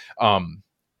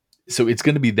 So it's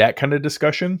going to be that kind of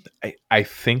discussion. I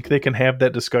think they can have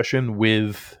that discussion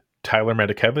with Tyler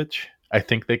Matakevich. I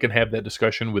think they can have that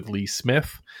discussion with Lee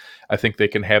Smith. I think they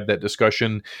can have that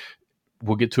discussion.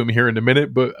 We'll get to him here in a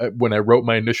minute, but when I wrote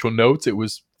my initial notes, it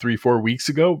was 3-4 weeks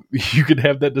ago. You could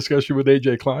have that discussion with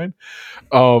AJ Klein.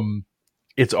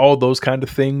 It's all those kind of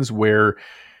things where,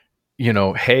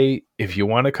 hey, if you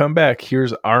want to come back,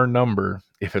 here's our number.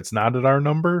 If it's not at our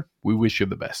number, we wish you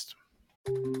the best.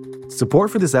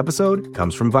 Support for this episode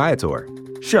comes from Viator.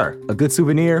 Sure, a good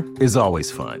souvenir is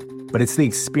always fun, but it's the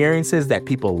experiences that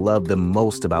people love the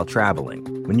most about traveling.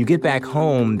 When you get back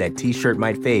home, that t-shirt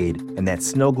might fade and that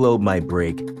snow globe might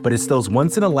break, but it's those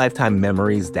once-in-a-lifetime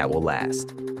memories that will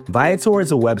last. Viator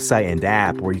is a website and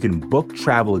app where you can book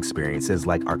travel experiences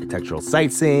like architectural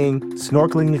sightseeing,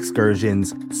 snorkeling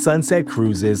excursions, sunset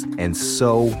cruises, and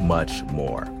so much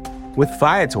more. With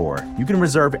Viator, you can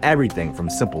reserve everything from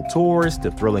simple tours to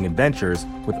thrilling adventures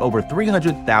with over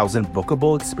 300,000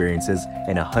 bookable experiences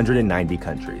in 190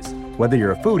 countries. Whether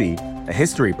you're a foodie, a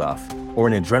history buff, or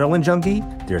an adrenaline junkie,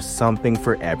 there's something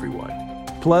for everyone.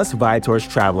 Plus, Viator's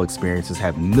travel experiences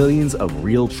have millions of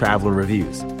real traveler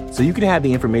reviews, so you can have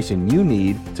the information you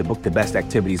need to book the best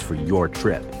activities for your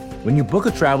trip. When you book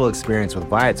a travel experience with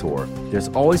Viator, there's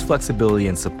always flexibility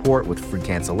and support with free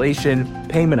cancellation,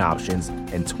 payment options,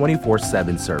 and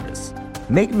 24/7 service.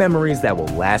 Make memories that will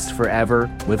last forever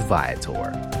with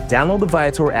Viator. Download the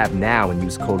Viator app now and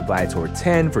use code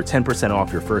Viator10 for 10%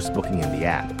 off your first booking in the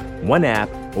app. One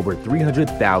app, over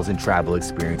 300,000 travel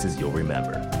experiences you'll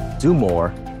remember. Do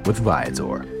more with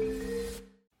Viator.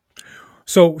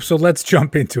 So let's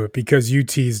jump into it because you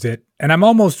teased it, and I'm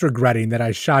almost regretting that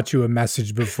I shot you a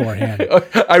message beforehand.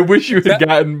 I wish you had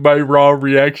gotten my raw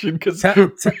reaction because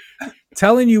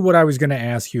telling you what I was going to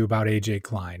ask you about AJ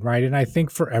Klein, right? And I think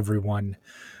for everyone,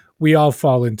 we all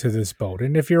fall into this boat.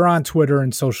 And if you're on Twitter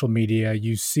and social media,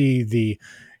 you see the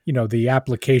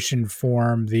application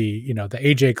form, the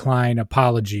AJ Klein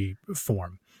apology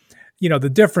form. The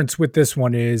difference with this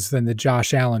one is than the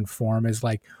Josh Allen form is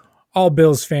like, all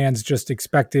Bills fans just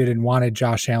expected and wanted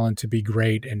Josh Allen to be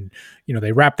great. And,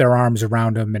 they wrap their arms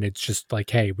around him and it's just like,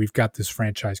 hey, we've got this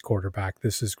franchise quarterback.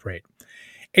 This is great.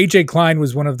 AJ Klein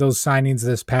was one of those signings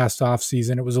this past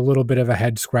offseason. It was a little bit of a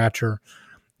head scratcher.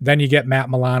 Then you get Matt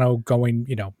Milano going,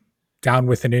 down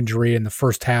with an injury in the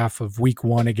first half of week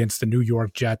 1 against the New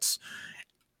York Jets.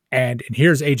 And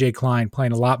here's AJ Klein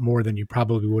playing a lot more than you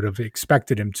probably would have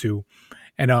expected him to,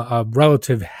 and a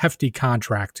relative hefty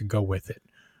contract to go with it.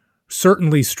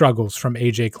 Certainly struggles from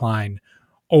AJ Klein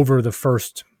over the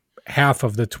first half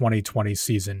of the 2020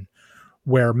 season,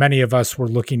 where many of us were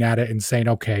looking at it and saying,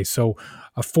 okay, so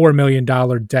a $4 million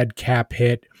dead cap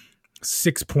hit,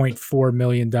 $6.4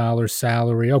 million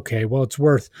salary. Okay, well, it's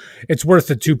worth the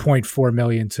 $2.4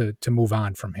 million to move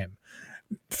on from him.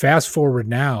 Fast forward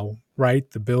now, right?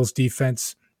 The Bills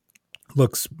defense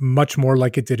looks much more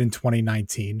like it did in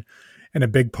 2019. And a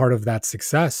big part of that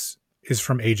success is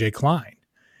from AJ Klein.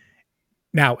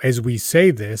 Now, as we say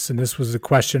this, and this was a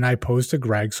question I posed to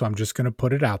Greg, so I'm just going to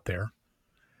put it out there.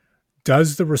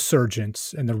 Does the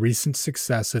resurgence and the recent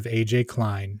success of AJ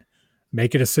Klein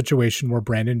make it a situation where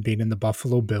Brandon Beane and the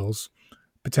Buffalo Bills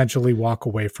potentially walk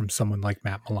away from someone like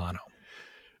Matt Milano?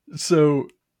 So,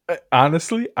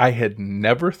 honestly, I had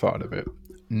never thought of it.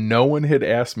 No one had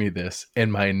asked me this,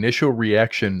 and my initial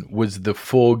reaction was the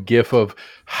full gif of,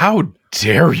 how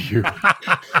dare you?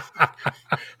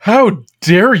 How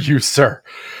dare you, sir?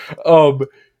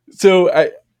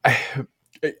 So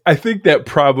I think that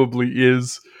probably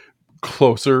is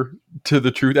closer to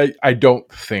the truth. I don't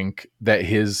think that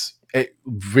his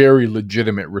very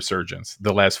legitimate resurgence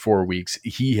the last 4 weeks,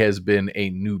 he has been a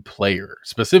new player,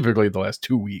 specifically the last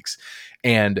 2 weeks.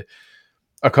 And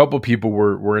a couple people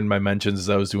were in my mentions as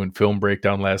I was doing film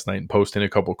breakdown last night and posting a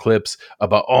couple clips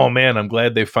about, oh man, I'm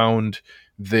glad they found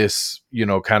this,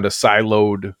 kind of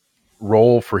siloed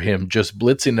role for him, just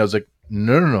blitzing. I was like,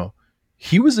 no.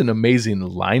 He was an amazing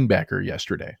linebacker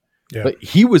yesterday. Yeah. But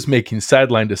he was making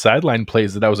sideline to sideline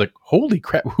plays that I was like, holy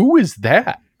crap, who is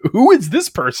that? Who is this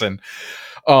person?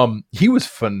 He was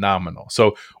phenomenal.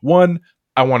 So one,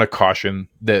 I want to caution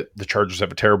that the Chargers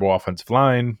have a terrible offensive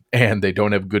line and they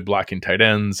don't have good blocking tight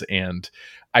ends. And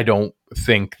I don't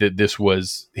think that this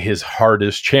was his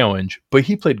hardest challenge, but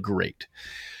he played great.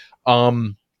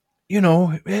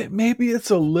 Maybe it's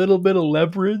a little bit of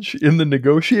leverage in the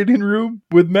negotiating room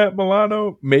with Matt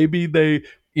Milano. Maybe they,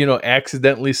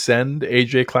 accidentally send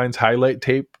AJ Klein's highlight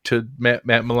tape to Matt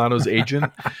Milano's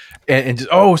agent and just,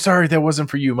 oh, sorry, that wasn't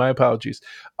for you. My apologies.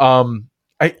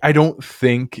 I don't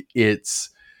think it's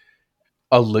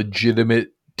a legitimate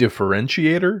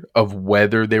differentiator of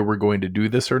whether they were going to do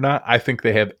this or not. I think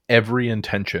they have every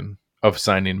intention of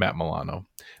signing Matt Milano.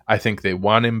 I think they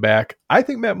want him back. I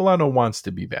think Matt Milano wants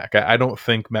to be back. I don't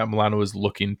think Matt Milano is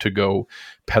looking to go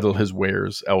peddle his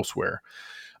wares elsewhere.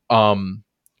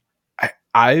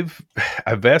 I've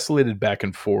vacillated back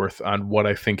and forth on what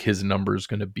I think his number is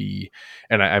going to be.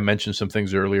 And I mentioned some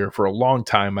things earlier. For a long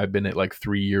time, I've been at like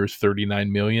 3 years, $39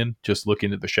 million, just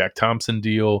looking at the Shaq Thompson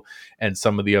deal and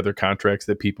some of the other contracts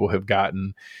that people have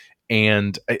gotten.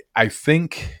 And I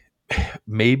think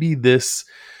maybe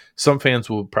some fans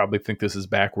will probably think this is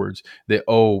backwards, that,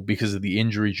 because of the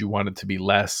injuries, you want it to be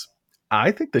less.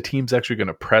 I think the team's actually going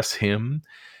to press him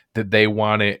that they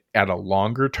want it at a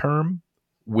longer term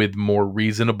with more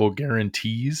reasonable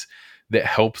guarantees that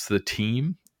helps the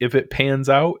team if it pans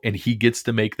out, and he gets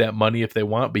to make that money if they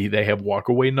want, but they have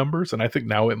walkaway numbers. And I think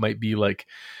now it might be like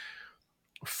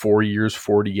 4 years,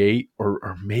 48,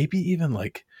 or maybe even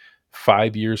like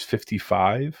 5 years,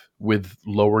 55 with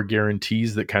lower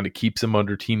guarantees that kind of keeps him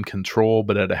under team control,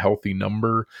 but at a healthy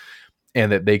number,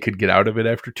 and that they could get out of it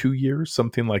after 2 years,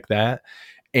 something like that.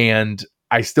 And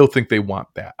I still think they want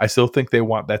that. I still think they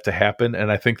want that to happen.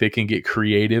 And I think they can get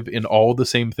creative in all the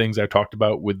same things I talked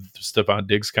about with Stephon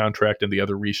Diggs' contract and the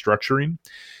other restructuring.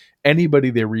 anybody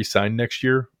they re-sign next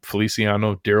year,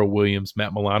 Feliciano, Daryl Williams,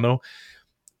 Matt Milano,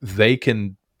 they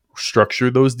can structure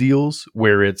those deals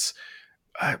where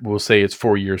we'll say it's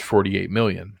 4 years, $48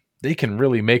 million. They can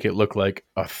really make it look like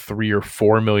a $3 or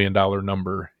 $4 million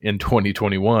number in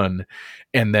 2021,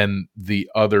 and then the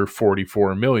other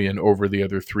 $44 million over the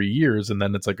other 3 years, and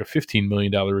then it's like a $15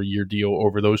 million a year deal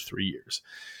over those 3 years.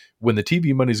 When the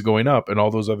TV money's going up and all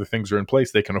those other things are in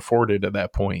place, they can afford it at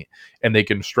that point, and they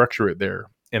can structure it there.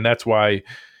 And that's why,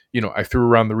 I threw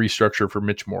around the restructure for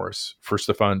Mitch Morse, for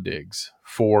Stephon Diggs,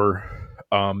 for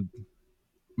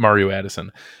Mario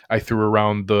Addison. I threw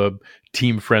around the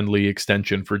team-friendly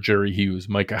extension for Jerry Hughes,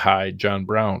 Micah Hyde, John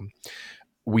Brown.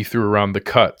 We threw around the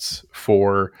cuts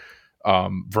for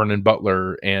Vernon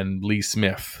Butler and Lee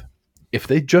Smith. If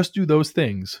they just do those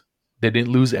things, they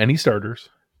didn't lose any starters.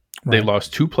 Right. They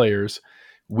lost 2 players.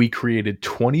 We created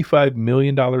 $25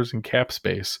 million in cap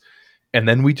space. And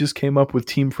then we just came up with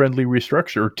team-friendly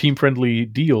restructure, or team-friendly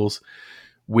deals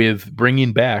with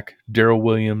bringing back Daryl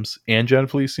Williams and John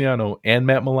Feliciano and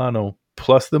Matt Milano,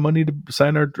 plus the money to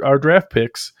sign our draft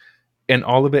picks, and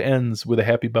all of it ends with a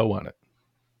happy bow on it.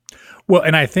 Well,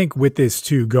 and I think with this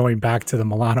too, going back to the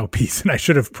Milano piece, and I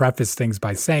should have prefaced things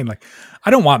by saying, like,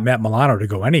 I don't want Matt Milano to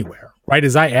go anywhere, right?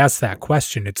 As I ask that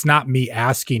question, it's not me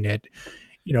asking it.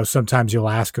 Sometimes you'll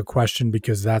ask a question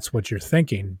because that's what you're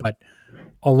thinking, but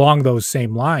along those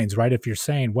same lines, right? If you're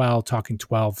saying, well, talking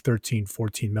 12, 13,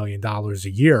 $14 million a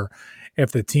year,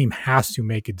 if the team has to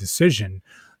make a decision,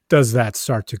 does that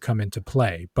start to come into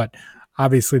play? But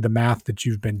obviously the math that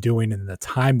you've been doing and the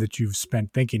time that you've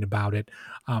spent thinking about it,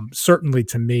 certainly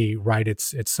to me, right,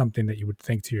 it's something that you would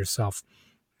think to yourself,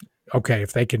 okay,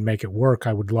 if they can make it work,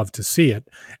 I would love to see it.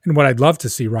 And what I'd love to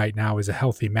see right now is a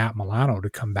healthy Matt Milano to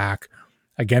come back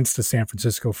against the San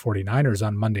Francisco 49ers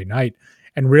on Monday night,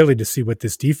 and really to see what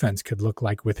this defense could look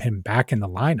like with him back in the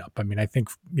lineup. I mean, I think,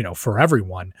 for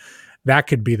everyone, that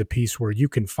could be the piece where you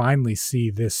can finally see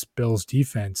this Bills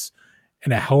defense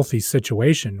in a healthy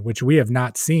situation, which we have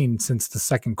not seen since the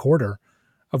second quarter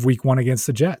of week 1 against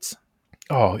the Jets.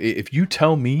 Oh, if you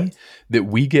tell me that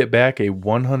we get back a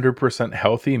 100%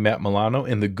 healthy Matt Milano,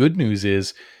 and the good news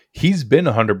is he's been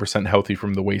 100% healthy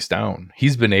from the waist down.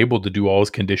 He's been able to do all his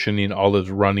conditioning, all his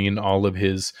running, all of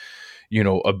his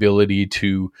ability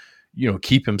to,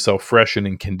 keep himself fresh and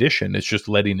in condition. It's just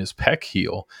letting his pec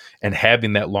heal and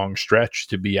having that long stretch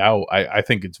to be out. I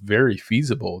think it's very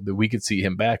feasible that we could see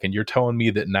him back. And you're telling me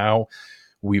that now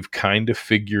we've kind of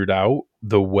figured out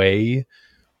the way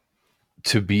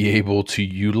to be able to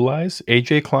utilize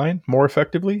AJ Klein more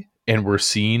effectively. And we're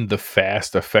seeing the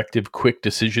fast, effective, quick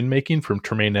decision-making from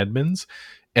Tremaine Edmonds.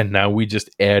 And now we just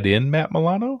add in Matt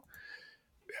Milano.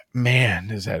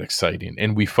 Man, is that exciting.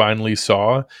 And we finally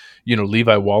saw,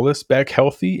 Levi Wallace back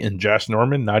healthy and Josh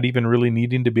Norman not even really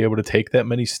needing to be able to take that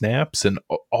many snaps, and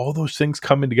all those things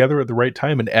coming together at the right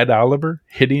time. And Ed Oliver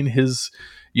hitting his,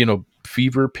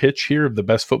 fever pitch here of the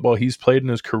best football he's played in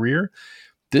his career.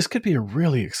 This could be a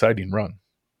really exciting run.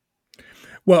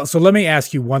 Well, so let me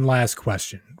ask you one last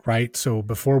question, right? So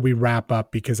before we wrap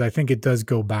up, because I think it does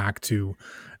go back to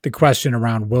the question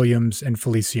around Williams and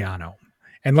Feliciano.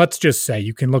 And let's just say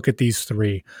you can look at these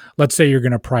 3. Let's say you're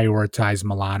going to prioritize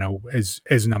Milano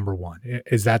as number 1.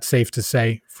 Is that safe to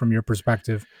say from your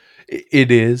perspective? It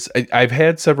is. I've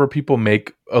had several people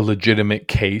make a legitimate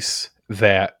case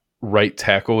that right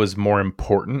tackle is more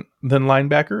important than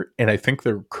linebacker, and I think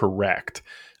they're correct.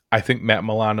 I think Matt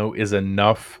Milano is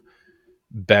enough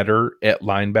better at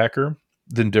linebacker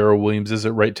than Daryl Williams is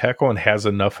at right tackle, and has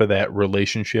enough of that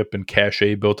relationship and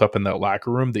cachet built up in that locker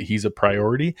room that he's a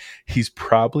priority. He's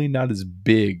probably not as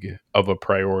big of a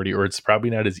priority, or it's probably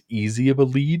not as easy of a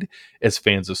lead as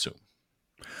fans assume.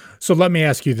 So let me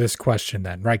ask you this question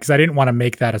then, right? Because I didn't want to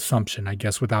make that assumption, I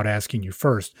guess, without asking you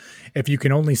first. If you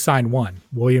can only sign one,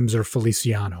 Williams or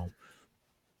Feliciano,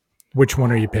 which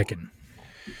one are you picking?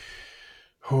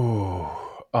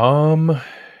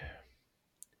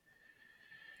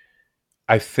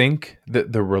 I think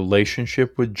that the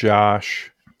relationship with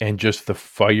Josh and just the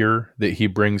fire that he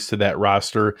brings to that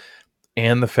roster,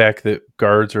 and the fact that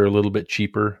guards are a little bit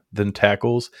cheaper than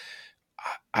tackles,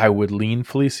 I would lean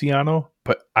Feliciano,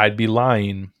 but I'd be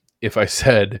lying if I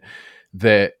said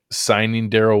that signing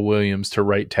Daryl Williams to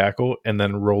right tackle and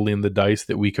then rolling the dice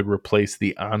that we could replace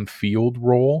the on-field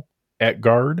role at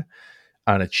guard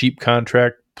on a cheap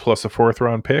contract plus a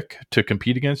 4th-round pick to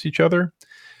compete against each other.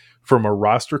 From a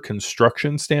roster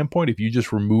construction standpoint, if you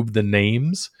just remove the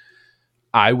names,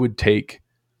 I would take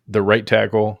the right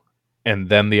tackle and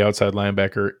then the outside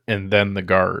linebacker and then the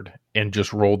guard and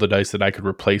just roll the dice that I could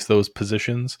replace those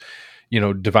positions. You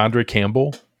know, Devondre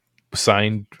Campbell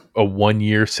signed a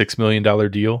 1-year, $6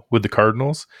 million deal with the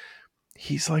Cardinals.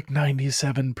 He's like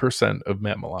 97% of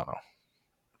Matt Milano.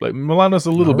 Like Milano's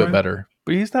a little bit better,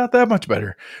 but he's not that much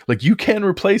better. Like you can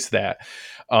replace that.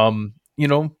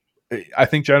 I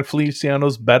think John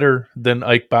Feliciano's better than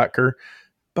Ike Boettger.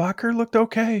 Boettger looked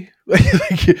okay.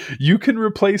 Like, you can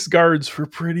replace guards for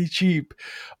pretty cheap.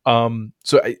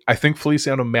 So I think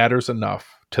Feliciano matters enough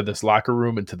to this locker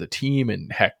room and to the team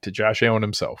and heck to Josh Allen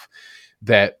himself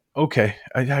that, okay,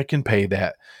 I can pay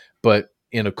that. But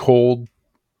in a cold,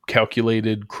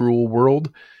 calculated, cruel world,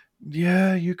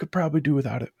 yeah, you could probably do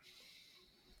without it.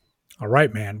 All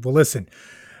right, man. Well, listen,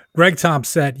 Greg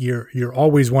Thompson, you're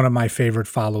always one of my favorite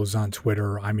follows on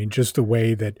Twitter. I mean, just the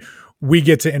way that we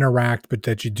get to interact, but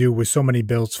that you do with so many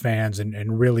Bills fans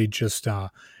and really just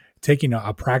taking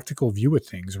a practical view of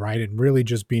things, right? And really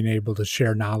just being able to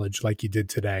share knowledge like you did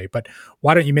today. But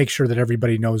why don't you make sure that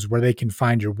everybody knows where they can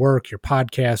find your work, your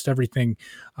podcast, everything,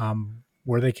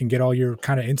 where they can get all your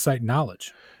kind of insight and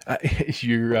knowledge?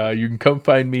 You can come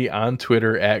find me on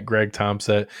Twitter at Greg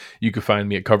Thompson. You can find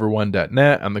me at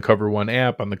cover1.net, on the Cover One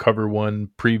app, on the Cover One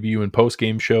preview and post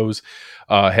game shows.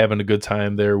 Having a good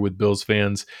time there with Bills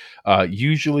fans.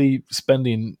 Usually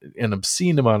spending an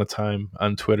obscene amount of time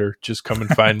on Twitter. Just come and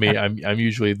find me. I'm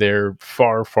usually there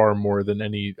far, far more than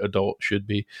any adult should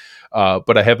be.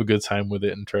 But I have a good time with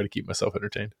it and try to keep myself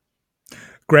entertained.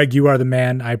 Greg, you are the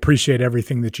man. I appreciate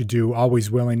everything that you do.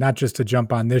 Always willing, not just to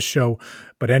jump on this show,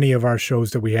 but any of our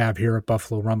shows that we have here at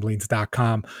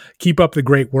BuffaloRumblings.com. Keep up the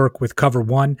great work with Cover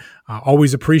One.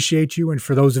 Always appreciate you. And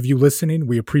for those of you listening,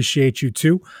 we appreciate you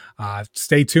too.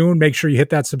 Stay tuned. Make sure you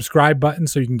hit that subscribe button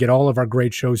so you can get all of our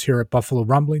great shows here at Buffalo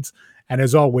Rumblings. And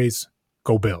as always,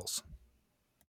 go Bills.